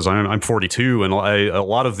me because I'm 42, and a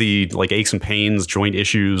lot of the like aches and pains, joint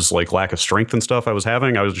issues, like lack of strength and stuff I was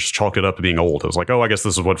having, I was just chalked it up to being old. I was like, oh, I guess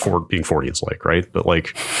this is what being 40 is like, right? But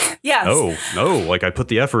like, yes. no, like I put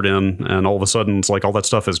the effort in, and all of a sudden it's like all that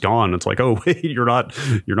stuff is gone. It's like, oh wait, you're not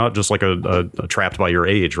just like a trapped by your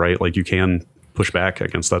age, right? Like you can push back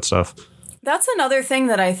against that stuff. That's another thing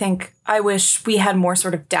that I think I wish we had more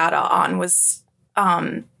sort of data on was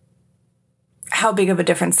how big of a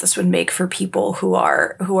difference this would make for people who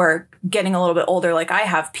are getting a little bit older. Like I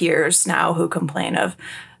have peers now who complain of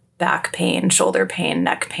back pain, shoulder pain,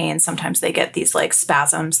 neck pain. Sometimes they get these like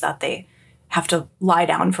spasms that they have to lie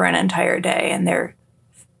down for an entire day, and they're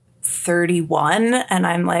 31. And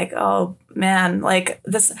I'm like, oh man, like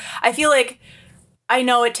this, I feel like I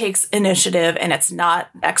know it takes initiative, and it's not,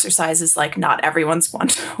 exercise is like not everyone's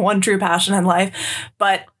one true passion in life,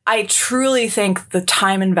 but I truly think the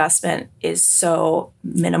time investment is so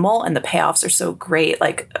minimal and the payoffs are so great,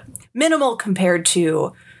 like minimal compared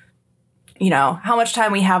to, how much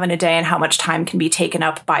time we have in a day and how much time can be taken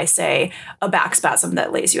up by, say, a back spasm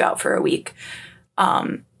that lays you out for a week,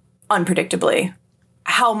 unpredictably.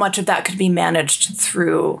 How much of that could be managed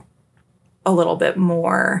through a little bit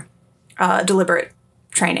more deliberate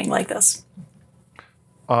training like this?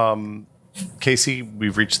 Casey,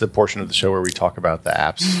 we've reached the portion of the show where we talk about the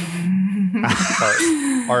apps.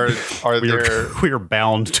 We are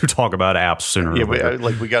bound to talk about apps sooner or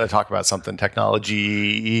later. We got to talk about something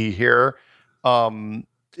technology here.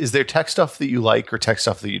 Is there tech stuff that you like or tech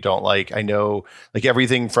stuff that you don't like? I know like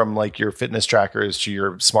everything from like your fitness trackers to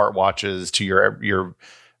your smart watches to your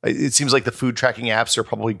it seems like the food tracking apps are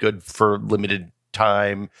probably good for limited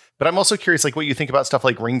time, but I'm also curious like what you think about stuff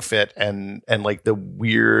like Ring Fit and like the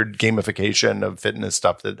weird gamification of fitness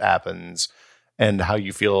stuff that happens and how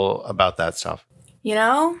you feel about that stuff.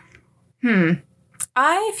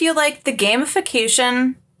 I feel like the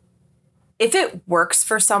gamification, if it works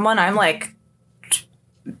for someone, I'm like,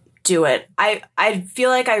 do it. I feel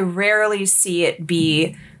like I rarely see it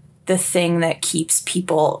be the thing that keeps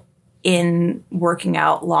people in working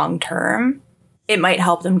out long term. It might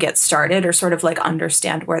help them get started or sort of like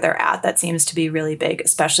understand where they're at. That seems to be really big,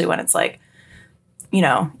 especially when it's like, you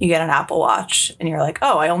know, you get an Apple Watch and you're like,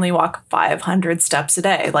 oh, I only walk 500 steps a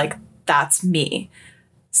day. Like, that's me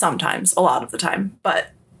sometimes, a lot of the time.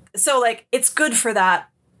 But so like, it's good for that.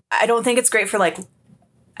 I don't think it's great for like,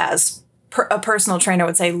 as a personal trainer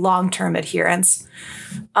would say, long-term adherence.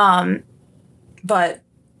 But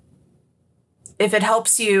if it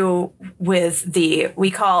helps you with we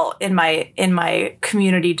call in my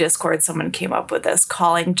community Discord, someone came up with this,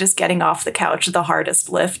 calling just getting off the couch the hardest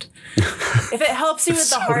lift. If it helps you with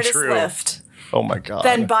the hardest lift, oh my God,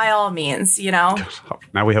 then by all means, you know.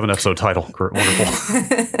 Now we have an episode title.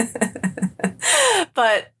 Wonderful.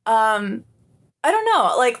 But I don't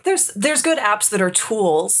know. Like there's good apps that are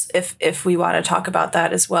tools if we want to talk about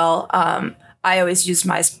that as well. I always used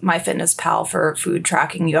MyFitnessPal for food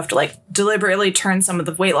tracking. You have to like deliberately turn some of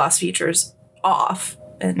the weight loss features off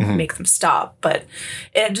and make them stop. But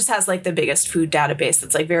it just has like the biggest food database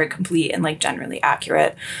that's like very complete and like generally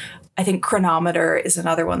accurate. I think Chronometer is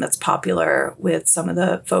another one that's popular with some of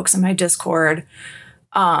the folks in my Discord.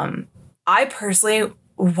 I personally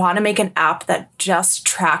want to make an app that just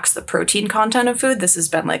tracks the protein content of food. This has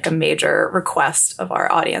been like a major request of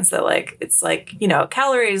our audience that like, it's like, you know,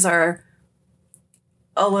 calories are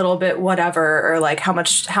a little bit whatever, or like how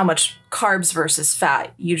much carbs versus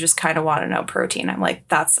fat. You just kind of want to know protein. I'm like,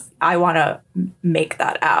 I want to make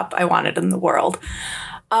that app. I want it in the world.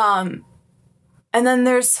 And then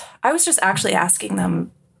I was just actually asking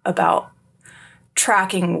them about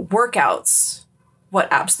tracking workouts,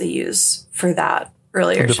 what apps they use for that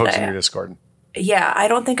earlier today. The folks in your Discord. Yeah, I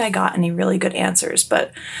don't think I got any really good answers,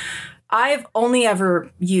 but I've only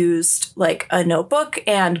ever used like a notebook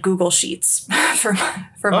and Google Sheets for my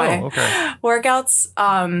workouts.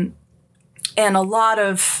 And a lot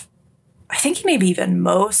of, I think maybe even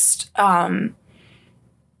most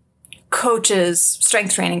coaches,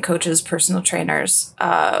 strength training coaches, personal trainers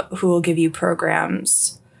who will give you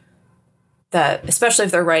programs that, especially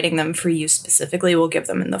if they're writing them for you specifically, will give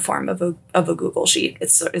them in the form of a Google Sheet.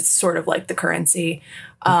 It's sort of like the currency.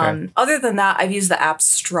 Other than that, I've used the app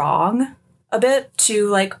Strong a bit to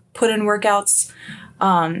like put in workouts.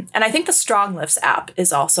 And I think the Strong Lifts app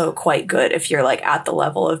is also quite good if you're like at the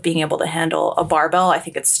level of being able to handle a barbell. I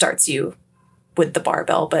think it starts you with the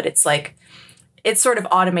barbell, but it's like, it sort of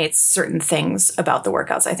automates certain things about the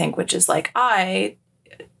workouts, I think, which is like, I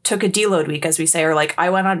took a deload week, as we say, or like I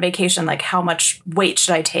went on vacation, like how much weight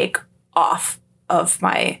should I take off of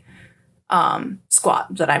my squat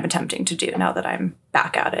that I'm attempting to do now that I'm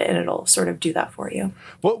back at it, and it'll sort of do that for you.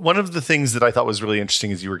 Well, one of the things that I thought was really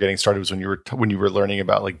interesting as you were getting started was when you were learning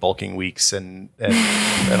about like bulking weeks and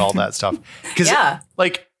all that stuff. Because I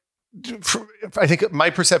think my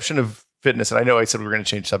perception of fitness, and I know I said we were going to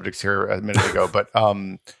change subjects here a minute ago, but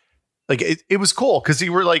like it was cool because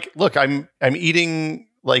you were like, look, I'm eating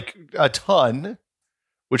like a ton,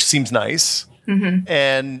 which seems nice. Mm-hmm.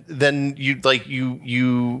 And then you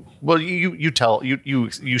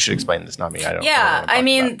should explain this, not me. I don't. Yeah, I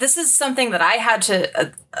mean, this is something that I had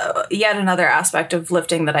to yet another aspect of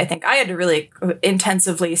lifting that I think I had to really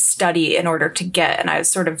intensively study in order to get, and I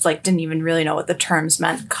was sort of like didn't even really know what the terms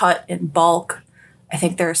meant. Cut and bulk. I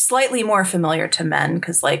think they're slightly more familiar to men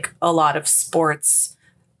because like a lot of sports.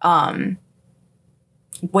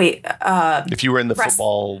 If you were in the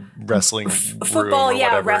football, wrestling, football,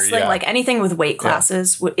 whatever, wrestling, like anything with weight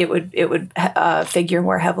classes, it would figure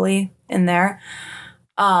more heavily in there.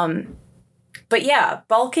 But yeah,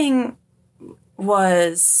 bulking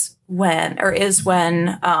is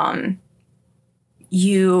when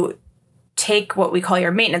you take what we call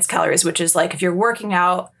your maintenance calories, which is like if you're working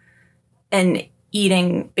out and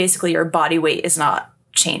eating, basically your body weight is not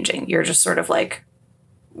changing. You're just sort of like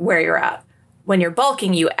where you're at. When you're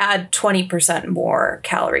bulking, you add 20% more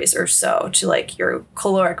calories or so to like your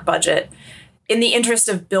caloric budget in the interest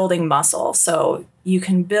of building muscle. So you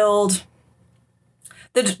can build,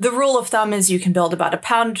 the rule of thumb is you can build about 1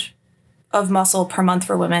 pound of muscle per month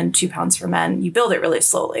for women, 2 pounds for men. You build it really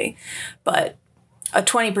slowly, but a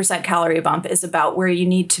 20% calorie bump is about where you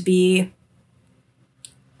need to be,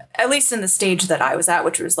 at least in the stage that I was at,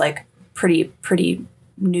 which was like pretty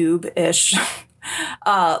noob-ish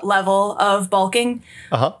level of bulking.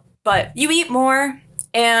 But you eat more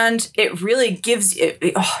and it really gives you,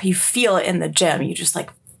 you feel it in the gym. You just like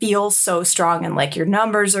feel so strong and like your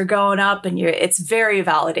numbers are going up and it's very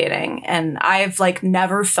validating. And I've like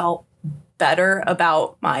never felt better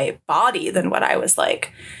about my body than when I was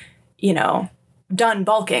like, you know, done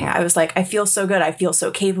bulking. I was like, I feel so good. I feel so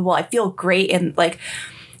capable. I feel great. And like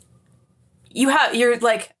you're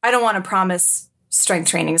like, I don't want to promise strength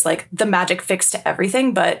training is like the magic fix to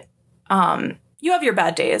everything, but you have your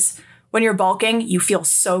bad days. When you're bulking, you feel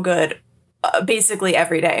so good basically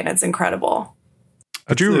every day, and it's incredible.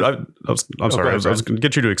 I'm sorry, I was going to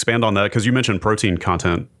get you to expand on that because you mentioned protein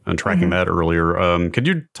content and tracking that earlier. Could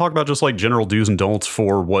you talk about just like general do's and don'ts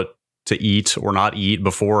for what to eat or not eat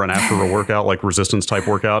before and after a workout, like resistance type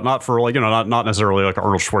workout? Not for like, you know, not necessarily like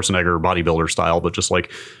Arnold Schwarzenegger bodybuilder style, but just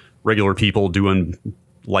like regular people doing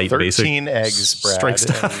light 13 basic eggs, Brad. strength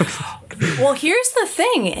stuff. Well, here's the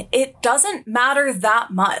thing. It doesn't matter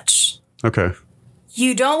that much. Okay.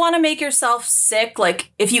 You don't want to make yourself sick.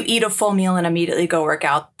 Like if you eat a full meal and immediately go work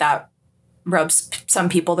out, that rubs some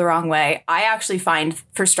people the wrong way. I actually find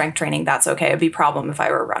for strength training, that's okay. It'd be a problem if I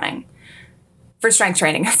were running. For strength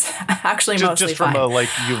training, it's actually mostly just from fine. like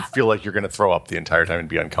you feel like you're going to throw up the entire time and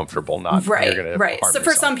be uncomfortable. Not right. You're gonna right. harm So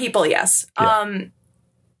for yourself. some people, yes. Yeah.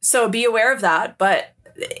 So be aware of that. But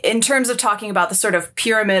in terms of talking about the sort of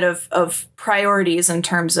pyramid of priorities in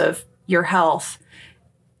terms of your health,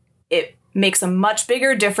 it makes a much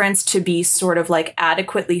bigger difference to be sort of like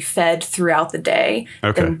adequately fed throughout the day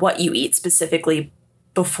than what you eat specifically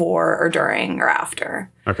before or during or after.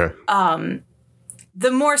 Okay. The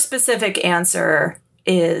more specific answer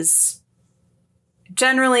is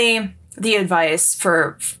generally the advice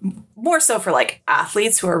for more so for like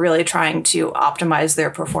athletes who are really trying to optimize their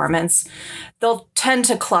performance. They'll tend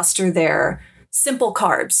to cluster their simple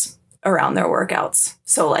carbs around their workouts.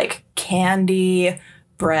 So like candy,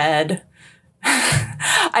 bread.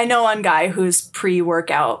 I know one guy whose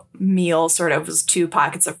pre-workout meal sort of was 2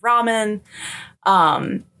 packets of ramen.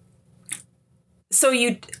 So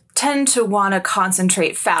you tend to want to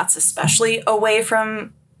concentrate fats, especially away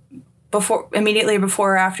from immediately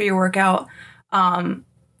before or after your workout. A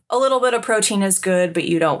little bit of protein is good, but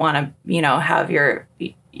you don't want to, you know, have your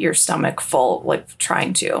stomach full, like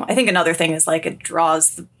trying to. I think another thing is like it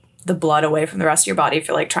draws the blood away from the rest of your body if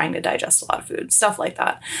you're like trying to digest a lot of food, stuff like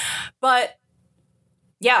that. But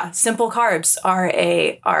yeah, simple carbs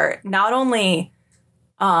are not only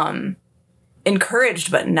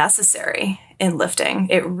encouraged but necessary in lifting.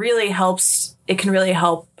 It really helps. It can really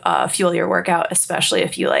help fuel your workout, especially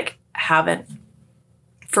if you like haven't,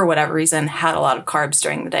 for whatever reason, had a lot of carbs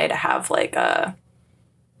during the day, to have like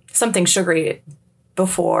something sugary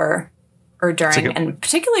before or during, and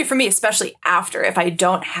particularly for me, especially after. If I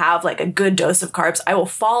don't have like a good dose of carbs, I will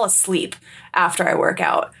fall asleep after I work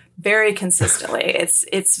out very consistently.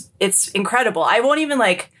 It's incredible. I won't even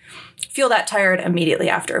like feel that tired immediately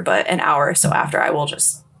after, but an hour or so after, I will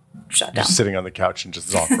just shut down. Just sitting on the couch and just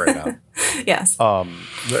zonk right out. Yes.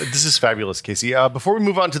 This is fabulous, Casey. Before we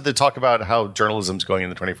move on to the talk about how journalism's going in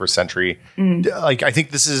the 21st century, like I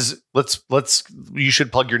think this is you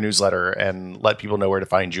should plug your newsletter and let people know where to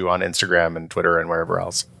find you on Instagram and Twitter and wherever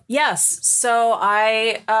else. Yes. So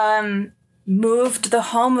I moved the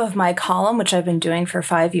home of my column, which I've been doing for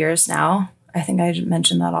 5 years now. I think I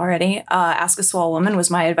mentioned that already. Ask a Swole Woman was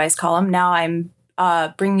my advice column. Now I'm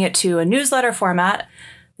bringing it to a newsletter format.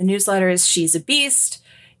 The newsletter is She's a Beast.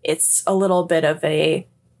 It's a little bit of a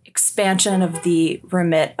expansion of the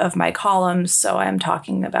remit of my columns. So I'm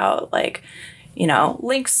talking about like, you know,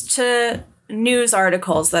 links to news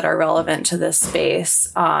articles that are relevant to this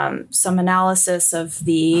space, some analysis of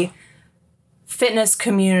the fitness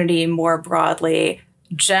community more broadly,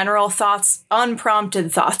 general thoughts,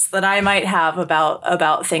 unprompted thoughts that I might have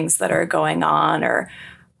about things that are going on, or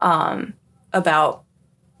about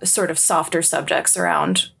sort of softer subjects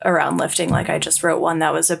around lifting. Like I just wrote one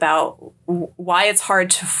that was about why it's hard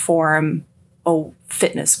to form a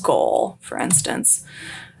fitness goal, for instance.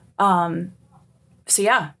 So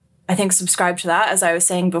yeah, I think subscribe to that. As I was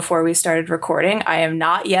saying before we started recording, I am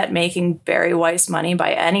not yet making Barry Weiss money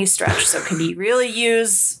by any stretch. So can you really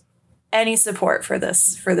use any support for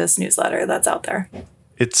this newsletter that's out there?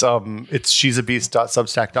 It's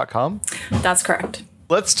she'sabeast.substack.com. That's correct.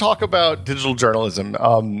 Let's talk about digital journalism.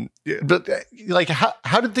 But like,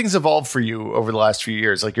 how did things evolve for you over the last few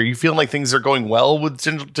years? Like, are you feeling like things are going well with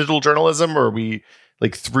digital journalism, or are we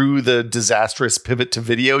like through the disastrous pivot to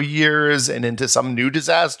video years and into some new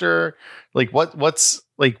disaster? Like, what's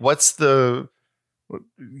the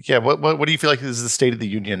what do you feel like is the state of the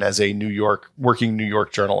union as a working New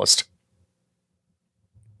York journalist?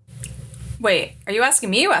 Wait, are you asking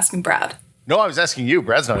me or asking Brad? No, I was asking you.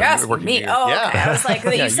 Brad's not You're asking working me. here. Oh, yeah. okay. I was like,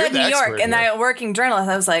 you said New York and I working journalist.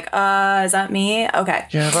 I was like, is that me? Okay.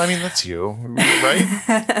 Yeah, but I mean, that's you,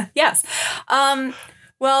 right? Yes.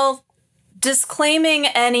 Well, disclaiming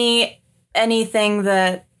anything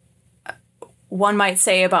that one might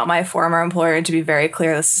say about my former employer, to be very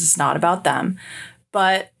clear, this is not about them.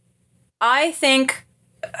 But I think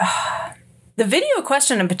the video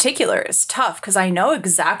question in particular is tough because I know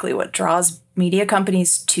exactly what draws media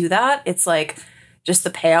companies to that. It's like just the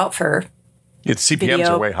payout for its CPMs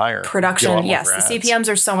are way higher. Production. Yes, the CPMs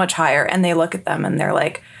are so much higher. And they look at them and they're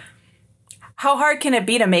like, how hard can it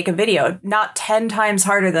be to make a video? Not 10 times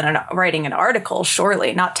harder than writing an article,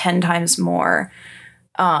 surely. Not 10 times more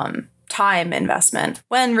time investment.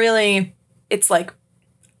 When really it's like,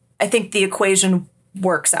 I think the equation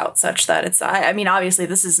works out such that it's, I mean, obviously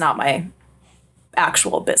this is not my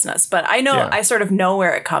actual business, but I know, I sort of know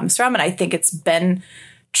where it comes from. And I think it's been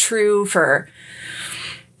true for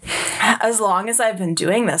as long as I've been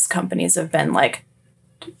doing this. Companies have been like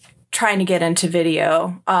trying to get into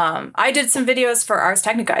video. I did some videos for Ars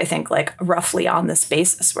Technica, I think, like roughly on this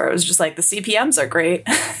basis where it was just like the CPMs are great.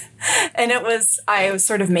 And I was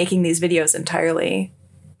sort of making these videos entirely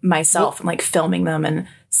myself and like filming them and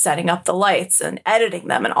setting up the lights and editing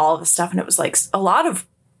them and all of this stuff. And it was like a lot of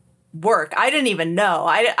work. I didn't even know.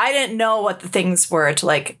 I didn't know what the things were to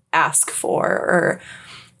like ask for or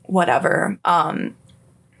whatever.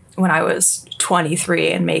 When I was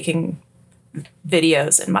 23 and making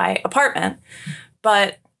videos in my apartment,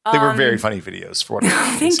 but they were very funny videos for what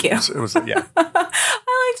thank you. It was yeah. I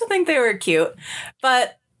like to think they were cute,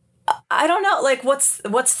 but I don't know, like what's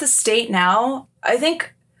the state now? I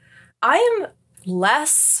think I'm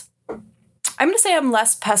going to say I'm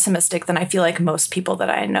less pessimistic than I feel like most people that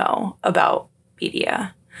I know about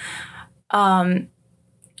media. I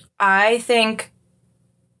think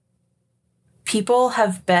people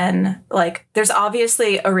have been like, there's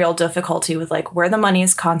obviously a real difficulty with like where the money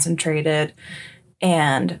is concentrated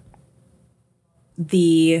and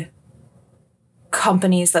the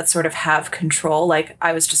companies that sort of have control. Like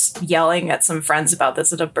I was just yelling at some friends about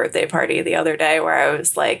this at a birthday party the other day where I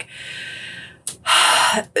was like,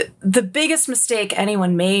 the biggest mistake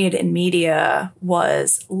anyone made in media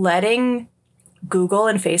was letting Google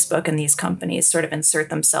and Facebook and these companies sort of insert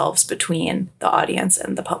themselves between the audience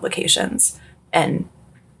and the publications and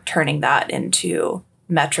turning that into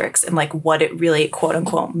metrics and like what it really quote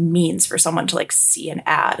unquote means for someone to like see an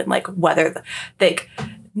ad and like whether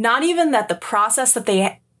not even that the process that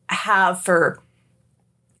they have for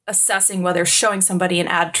assessing whether showing somebody an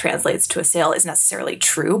ad translates to a sale is necessarily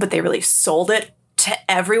true, but they really sold it to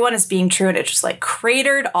everyone as being true. And it just like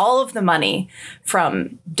cratered all of the money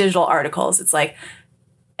from digital articles. It's like,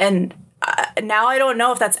 and now I don't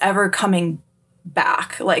know if that's ever coming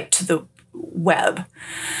back like to the web.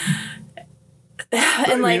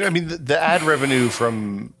 And I mean, the ad revenue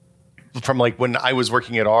from like when I was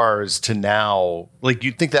working at ours to now, like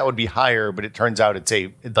you'd think that would be higher, but it turns out it's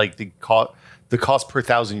the cost per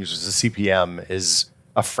thousand users, the CPM, is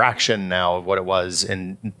a fraction now of what it was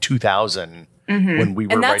in 2000 when we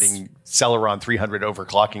were writing Celeron 300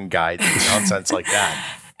 overclocking guides and nonsense like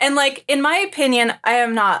that. And like, in my opinion, I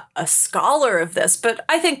am not a scholar of this, but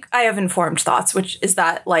I think I have informed thoughts, which is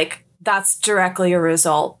that like, that's directly a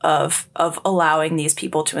result of allowing these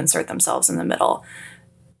people to insert themselves in the middle.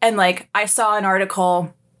 And like, I saw an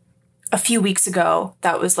article a few weeks ago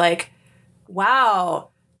that was like, wow,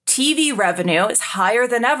 TV revenue is higher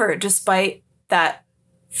than ever, despite that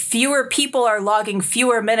fewer people are logging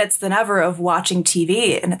fewer minutes than ever of watching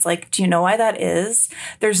TV. And it's like, do you know why that is?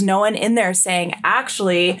 There's no one in there saying,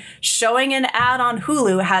 actually, showing an ad on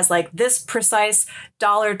Hulu has like this precise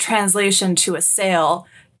dollar translation to a sale.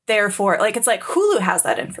 Therefore, like, it's like Hulu has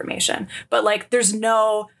that information, but like, there's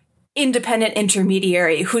no independent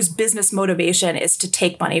intermediary whose business motivation is to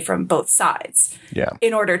take money from both sides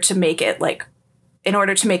in order to make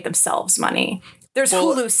themselves money. There's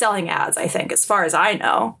Hulu selling ads, I think, as far as I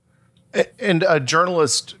know. And a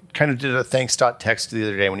journalist kind of did a thanks.text the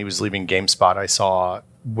other day when he was leaving GameSpot. I saw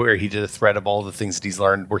where he did a thread of all the things that he's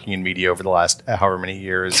learned working in media over the last however many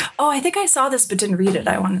years. Oh, I think I saw this but didn't read it.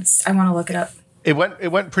 I want to look it up. It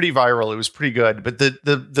went pretty viral. It was pretty good. But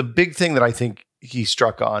the big thing that I think he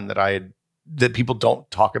struck on that people don't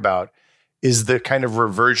talk about is the kind of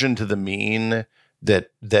reversion to the mean that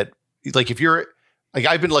like, if you're like,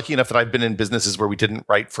 I've been lucky enough that I've been in businesses where we didn't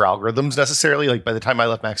write for algorithms necessarily. Like by the time I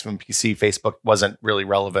left Maximum PC, Facebook wasn't really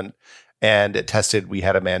relevant, and it tested, we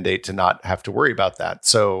had a mandate to not have to worry about that.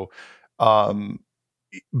 So,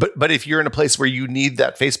 but if you're in a place where you need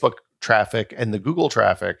that Facebook traffic and the Google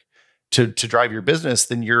traffic, to drive your business,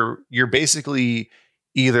 then you're basically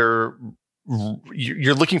either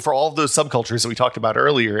you're looking for all of those subcultures that we talked about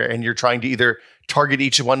earlier, and you're trying to either target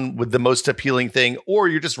each one with the most appealing thing, or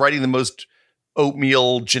you're just writing the most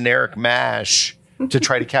oatmeal generic mash to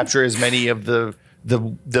try to capture as many of the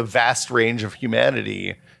vast range of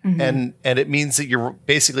humanity. And it means that you're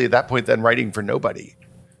basically at that point then writing for nobody.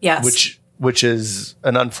 Yes. Which is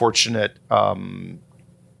an unfortunate,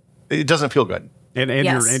 it doesn't feel good. And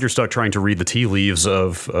you're stuck trying to read the tea leaves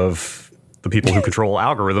of the people who control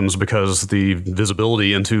algorithms, because the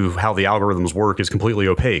visibility into how the algorithms work is completely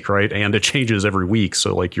opaque, right? And it changes every week.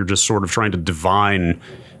 So like you're just sort of trying to divine,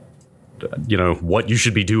 what you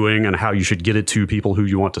should be doing and how you should get it to people who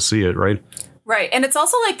you want to see it, right? Right. And it's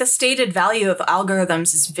also like the stated value of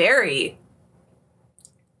algorithms is very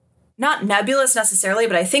not nebulous necessarily,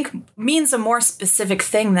 but I think means a more specific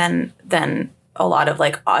thing than a lot of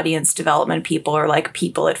like audience development people or like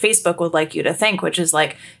people at Facebook would like you to think, which is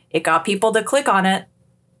like, it got people to click on it.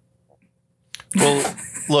 Well,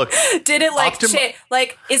 look, did it like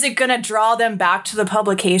like, is it going to draw them back to the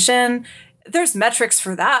publication? There's metrics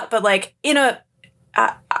for that, but like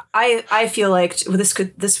I feel like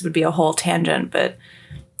this would be a whole tangent, but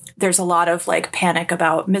there's a lot of like panic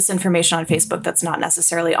about misinformation on Facebook that's not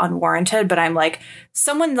necessarily unwarranted, but I'm like,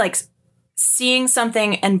 someone like seeing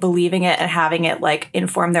something and believing it and having it like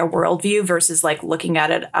inform their worldview versus like looking at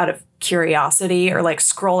it out of curiosity or like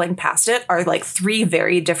scrolling past it are like three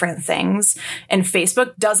very different things. And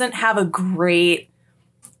Facebook doesn't have a great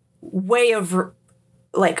way of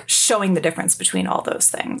like showing the difference between all those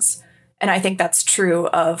things. And I think that's true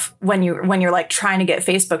of when you're like trying to get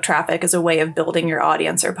Facebook traffic as a way of building your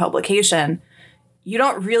audience or publication, you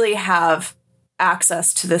don't really have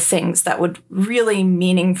access to the things that would really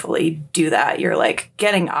meaningfully do that. You're like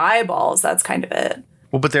getting eyeballs. That's kind of it.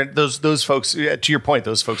 Well, but those folks, to your point,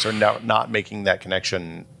 those folks are now not making that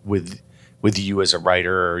connection with you as a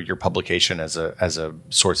writer or your publication as a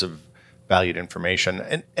source of valued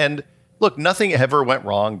information. And look, nothing ever went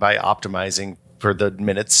wrong by optimizing for the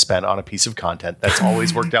minutes spent on a piece of content. That's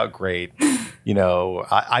always worked out great.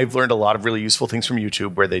 I've learned a lot of really useful things from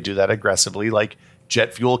YouTube where they do that aggressively, like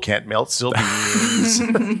jet fuel can't melt steel beams,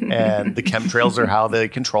 and the chemtrails are how they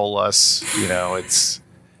control us.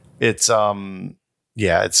 It's a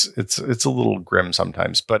little grim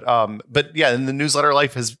sometimes, but yeah, and the newsletter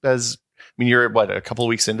life has you're a couple of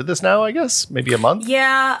weeks into this now, I guess, maybe a month.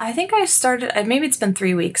 Yeah, I think I started, maybe it's been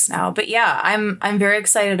 3 weeks now, but yeah, I'm very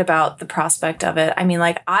excited about the prospect of it. I mean,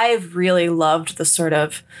 like, I've really loved the sort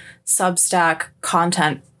of Substack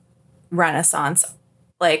content renaissance.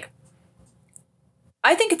 Like,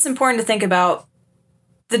 I think it's important to think about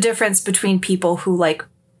the difference between people who like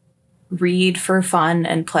read for fun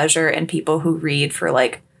and pleasure and people who read for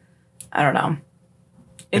like, I don't know,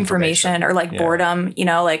 information or like boredom,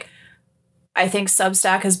 like, I think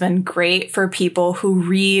Substack has been great for people who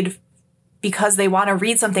read because they want to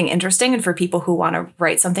read something interesting, and for people who want to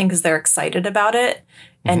write something because they're excited about it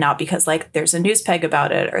and not because like there's a news peg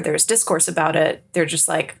about it or there's discourse about it. They're just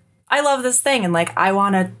like, I love this thing and like I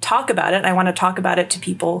want to talk about it. And I want to talk about it to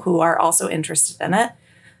people who are also interested in it.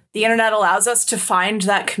 The internet allows us to find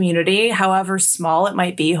that community, however small it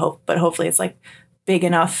might be, but hopefully it's like big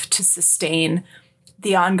enough to sustain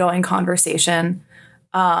the ongoing conversation.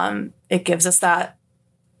 It gives us that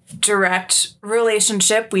direct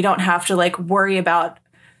relationship. We don't have to like worry about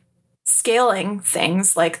scaling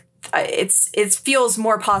things. Like it feels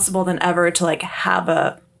more possible than ever to like have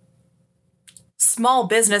a small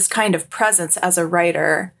business kind of presence as a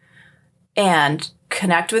writer and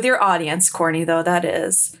connect with your audience, corny though that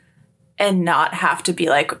is, and not have to be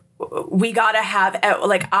like, we got to have,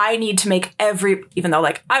 like, I need to make even though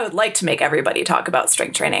like I would like to make everybody talk about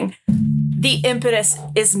strength training. The impetus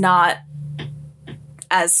is not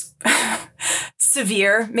as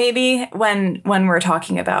severe, maybe, when we're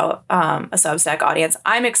talking about a Substack audience.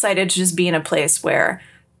 I'm excited to just be in a place where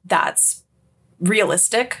that's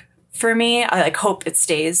realistic for me. I like hope it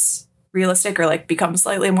stays realistic or like becomes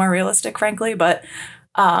slightly more realistic, frankly. But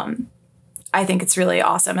I think it's really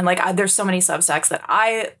awesome. And like there's so many Substacks that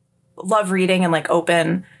I love reading and like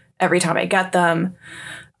open every time I get them.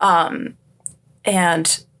 And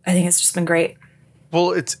I think it's just been great.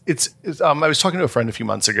 Well, it's I was talking to a friend a few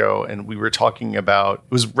months ago, and we were talking about,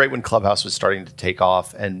 it was right when Clubhouse was starting to take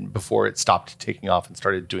off and before it stopped taking off and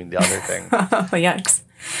started doing the other thing. Yikes.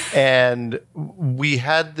 And we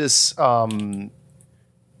had this,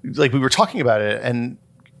 like we were talking about it and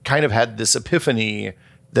kind of had this epiphany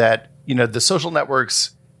that, the social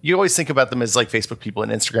networks, you always think about them as like Facebook people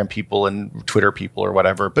and Instagram people and Twitter people or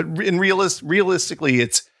whatever. But realistically,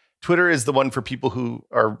 it's Twitter is the one for people who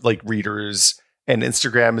are like readers, and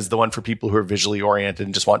Instagram is the one for people who are visually oriented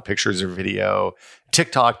and just want pictures or video.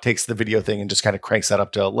 TikTok takes the video thing and just kind of cranks that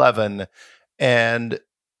up to 11. And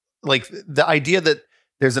like the idea that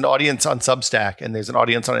there's an audience on Substack and there's an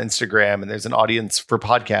audience on Instagram and there's an audience for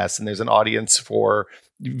podcasts and there's an audience for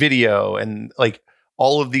video and like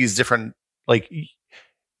all of these different, like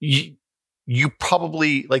you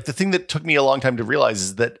probably, like the thing that took me a long time to realize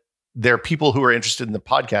is that there are people who are interested in the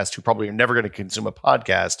podcast who probably are never going to consume a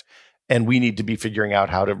podcast. And we need to be figuring out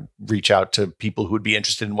how to reach out to people who would be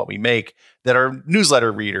interested in what we make that are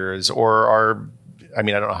newsletter readers or are, I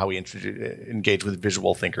mean, I don't know how we engage with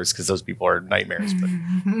visual thinkers because those people are nightmares. But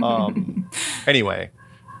anyway.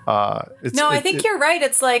 I think you're right.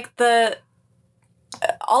 It's like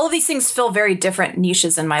all of these things fill very different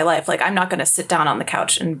niches in my life. Like I'm not going to sit down on the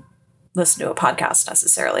couch and listen to a podcast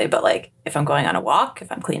necessarily, but like if I'm going on a walk,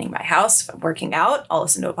 if I'm cleaning my house, if I'm working out, I'll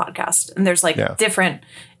listen to a podcast. And there's like different,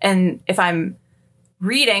 and if I'm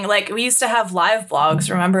reading, like we used to have live blogs.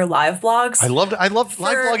 Remember live blogs? I loved live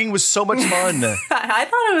blogging was so much fun. I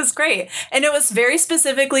thought it was great. And it was very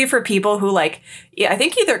specifically for people who like, I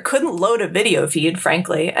think either couldn't load a video feed,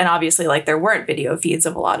 frankly. And obviously like there weren't video feeds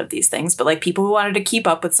of a lot of these things, but like people who wanted to keep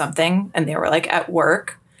up with something and they were like at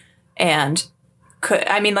work and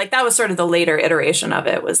that was sort of the later iteration of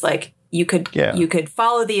it was like you could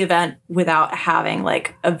follow the event without having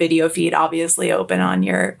like a video feed obviously open on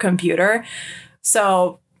your computer.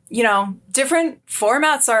 So, different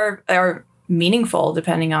formats are meaningful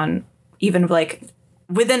depending on even like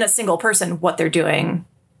within a single person, what they're doing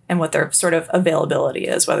and what their sort of availability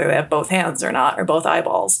is, whether they have both hands or not, or both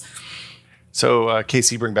eyeballs. So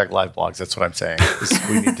Casey, bring back live blogs. That's what I'm saying.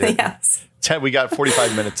 We need to. Yes. We got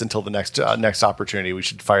 45 minutes until the next opportunity. We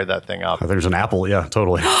should fire that thing up. There's an Apple. Yeah,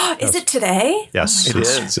 totally. Is it today? Yes, it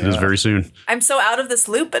is. It is very soon. I'm so out of this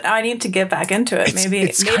loop, but now I need to get back into it.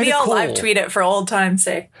 Maybe I'll cool. live tweet it for old time's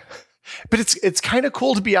sake. But it's kind of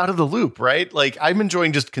cool to be out of the loop, right? Like I'm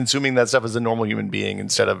enjoying just consuming that stuff as a normal human being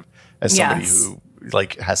instead of as somebody who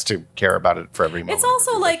like has to care about it for every moment. It's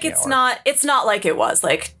also like it's not like it was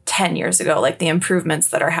like 10 years ago. Like the improvements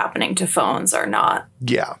that are happening to phones are not.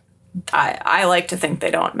 Yeah. I like to think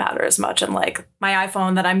they don't matter as much. And like my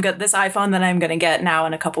iPhone this iPhone that I'm going to get now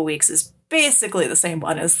in a couple weeks is basically the same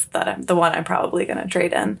one as the one I'm probably going to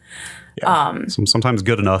trade in. Yeah. Sometimes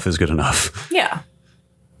good enough is good enough. Yeah.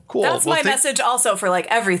 Cool. That's my message also for like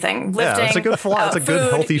everything. Lifting. It's a good philosophy. It's a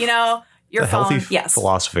good, healthy, your phone. Healthy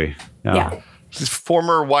philosophy. Yeah.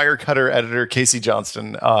 Former Wirecutter editor Casey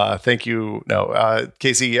Johnston. Thank you. No,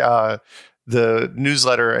 Casey, the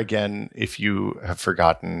newsletter, again, if you have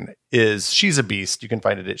forgotten, is She's a Beast. You can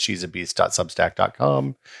find it at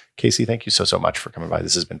she'sabeast.substack.com. Casey, thank you so much for coming by.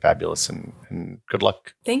 This has been fabulous and good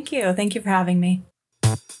luck. Thank you. Thank you for having me.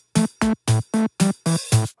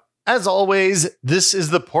 As always, this is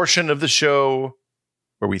the portion of the show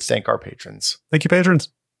where we thank our patrons. Thank you, patrons.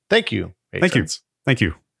 Thank you, patrons. Thank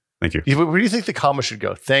you. Thank you. Where do you think the comma should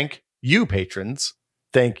go? Thank you, patrons.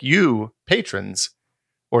 Thank you, patrons.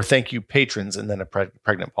 Or thank you, patrons, and then a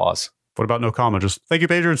pregnant pause. What about no comma? Just thank you,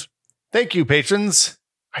 patrons. Thank you, patrons.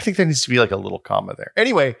 I think there needs to be like a little comma there.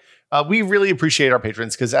 Anyway, we really appreciate our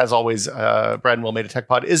patrons because, as always, Brad and Will Made a Tech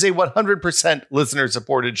Pod is a 100%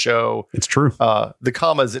 listener-supported show. It's true. The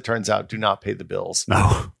commas, it turns out, do not pay the bills.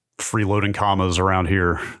 No. Freeloading commas around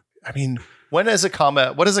here. I mean, what has a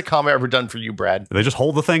comma ever done for you, Brad? They just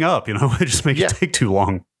hold the thing up, They just make it take too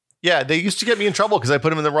long. Yeah, they used to get me in trouble because I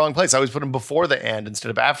put them in the wrong place. I always put them before the and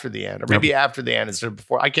instead of after the and, or maybe after the and instead of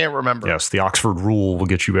before. I can't remember. Yes, the Oxford rule will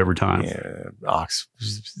get you every time. Yeah,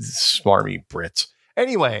 smarmy Brits.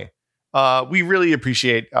 Anyway, we really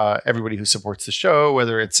appreciate everybody who supports the show,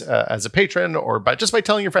 whether it's as a patron or just by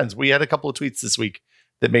telling your friends. We had a couple of tweets this week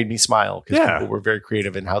that made me smile because people were very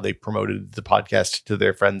creative in how they promoted the podcast to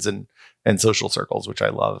their friends and social circles, which I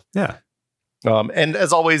love. Yeah. And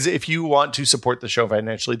as always, if you want to support the show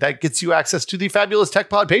financially, that gets you access to the Fabulous Tech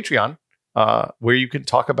Pod Patreon, where you can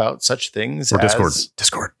talk about such things as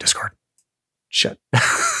Discord. Shit.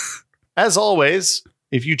 As always,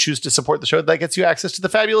 if you choose to support the show, that gets you access to the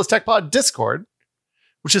Fabulous Tech Pod Discord,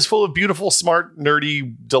 which is full of beautiful, smart,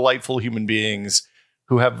 nerdy, delightful human beings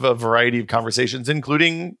who have a variety of conversations,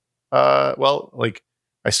 including, I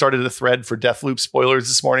started a thread for Deathloop spoilers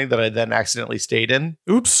this morning that I then accidentally stayed in.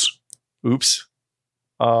 Oops.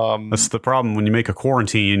 That's the problem. When you make a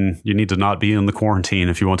quarantine, you need to not be in the quarantine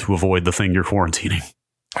if you want to avoid the thing you're quarantining.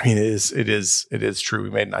 I mean, it is true. We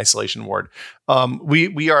made an isolation ward.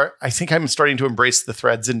 We are, I think I'm starting to embrace the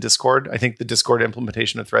threads in Discord. I think the Discord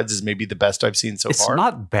implementation of threads is maybe the best I've seen so far. It's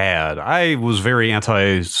not bad. I was very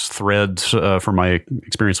anti-thread for my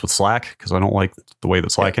experience with Slack because I don't like the way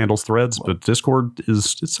that Slack handles threads, but Discord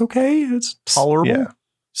it's okay. It's tolerable. Yeah.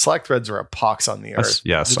 Slack threads are a pox on the earth.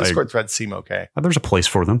 Yes. The Discord threads seem okay. There's a place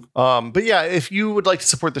for them. But yeah, if you would like to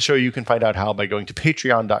support the show, you can find out how by going to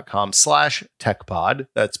patreon.com/techpod.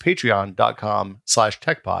 That's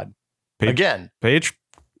patreon.com/techpod. Again,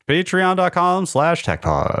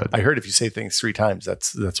 patreon.com/techpod. I heard if you say things 3 times,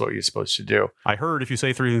 that's what you're supposed to do. I heard if you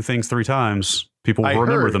say 3 things 3 times, people will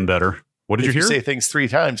remember them better. What did you hear? If you say things 3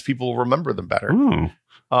 times, people will remember them better. Oh.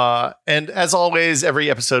 And as always, every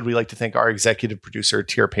episode, we like to thank our executive producer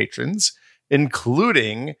tier patrons,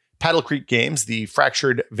 including Paddle Creek Games, the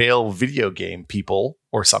Fractured Veil video game people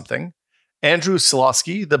or something, Andrew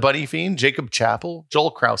Solosky, the Bunny Fiend, Jacob Chappell,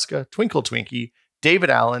 Joel Krauska, Twinkle Twinkie, David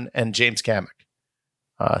Allen, and James Kamek.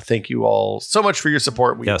 Thank you all so much for your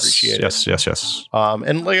support. We appreciate it. Yes.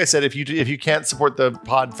 And like I said, if you can't support the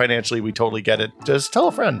pod financially, we totally get it. Just tell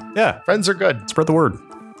a friend. Yeah. Friends are good. Spread the word.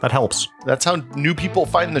 That helps. That's how new people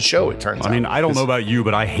find the show, it turns out. I mean, I don't know about you,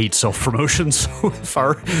 but I hate self-promotion. So if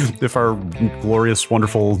our glorious,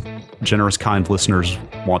 wonderful, generous, kind listeners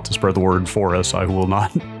want to spread the word for us, I will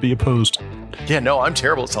not be opposed. Yeah, no, I'm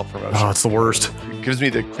terrible at self-promotion. Oh, it's the worst. It gives me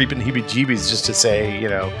the creeping heebie-jeebies just to say,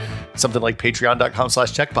 something like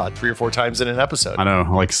patreon.com/techpod 3 or 4 times in an episode. I know,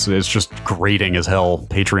 like it's just grating as hell.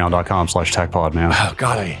 Patreon.com/techpod, man. Oh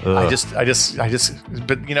God, I just,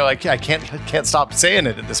 but I can't stop saying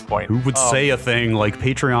it at this point. Who would say a thing like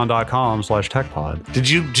patreon.com/techpod? Did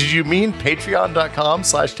you mean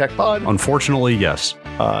patreon.com/techpod? Unfortunately, yes.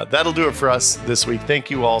 That'll do it for us this week. Thank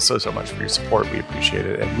you all so much for your support. We appreciate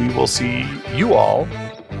it, and we will see you all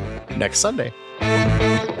next Sunday.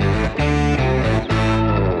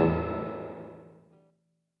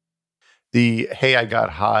 The hey, I got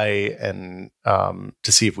high and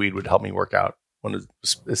to see if weed would help me work out. One is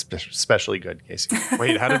especially good, Casey.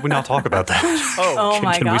 Wait, how did we not talk about that? Oh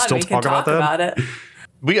my God, we still talk about that? About it.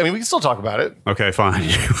 We can still talk about it. Okay, fine.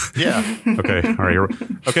 Yeah. Okay. All right.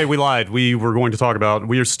 Okay, we lied. We are going to talk about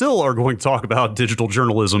digital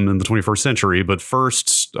journalism in the 21st century. But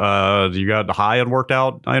first, you got high and worked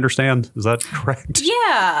out, I understand. Is that correct?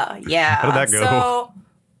 Yeah. How did that go? So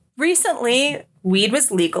recently, weed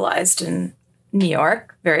was legalized in New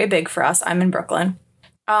York. Very big for us. I'm in Brooklyn.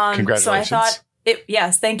 Congratulations. So I thought,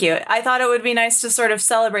 yes, thank you. I thought it would be nice to sort of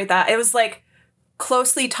celebrate that. It was like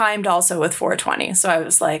closely timed also with 420. So I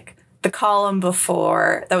was like, the column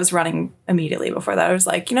before that was running immediately before that, I was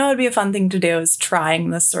like, it'd be a fun thing to do is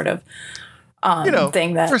trying this sort of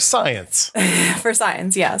thing that for science. For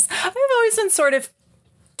science, yes. I've always been sort of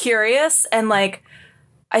curious, and like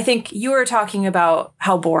I think you were talking about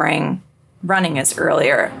how boring running is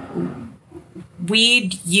earlier.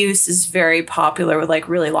 Weed use is very popular with like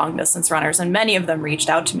really long distance runners, and many of them reached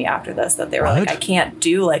out to me after this that they were like, I can't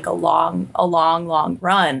do like a long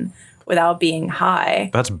run without being high.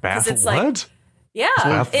 That's baffling. It's like,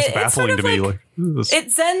 yeah, it's baffling sort of to me. like, it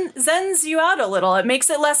zens you out a little. It makes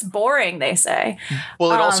it less boring, they say.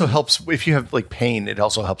 Well, it also helps if you have like pain. It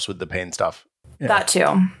also helps with the pain stuff. Yeah. That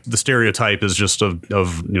too. The stereotype is just of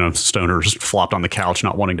stoners flopped on the couch,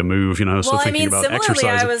 not wanting to move. So thinking about similarly, exercising.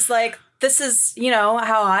 I was like, this is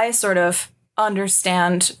how I sort of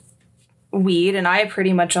understand weed, and I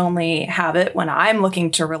pretty much only have it when I'm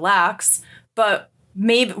looking to relax. But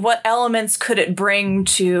maybe what elements could it bring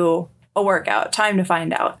to a workout? Time to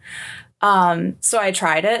find out. So I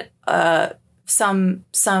tried it. Some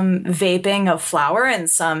vaping of flour and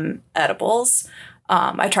some edibles.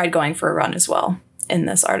 I tried going for a run as well in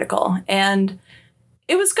this article, and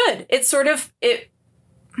it was good. It's sort of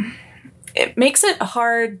it makes it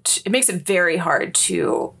hard. It makes it very hard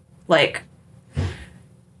to like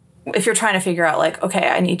if you're trying to figure out like, okay,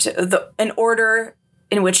 I need to an order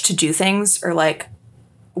in which to do things, or like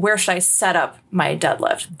where should I set up my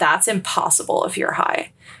deadlift? That's impossible if you're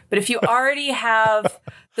high. But if you already have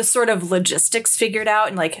the sort of logistics figured out,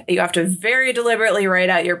 and like you have to very deliberately write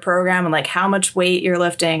out your program and like how much weight you're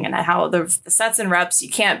lifting and how the sets and reps, you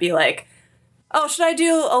can't be like, oh, should I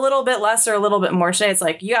do a little bit less or a little bit more today? It's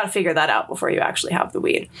like, you got to figure that out before you actually have the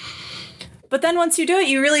weed. But then once you do it,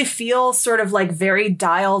 you really feel sort of like very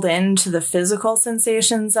dialed into the physical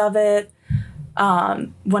sensations of it.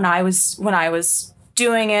 When I was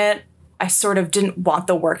doing it, I sort of didn't want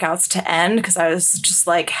the workouts to end because I was just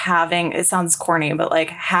like it sounds corny, but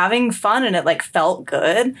like having fun, and it like felt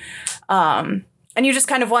good. And you just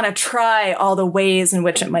kind of want to try all the ways in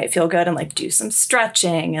which it might feel good and like do some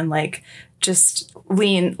stretching and like just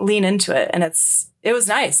lean into it. And it was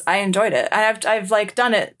nice. I enjoyed it. And I've like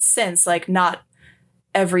done it since, like not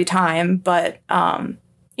every time, but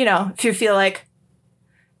you know, if you feel like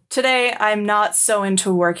today I'm not so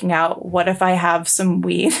into working out, what if I have some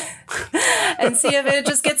weed and see if it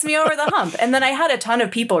just gets me over the hump? And then I had a ton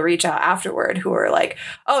of people reach out afterward who were like,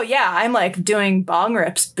 oh yeah, I'm like doing bong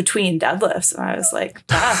rips between deadlifts. And I was like,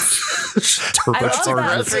 I love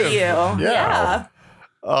that for you. Yeah.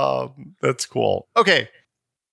 That's cool. Okay.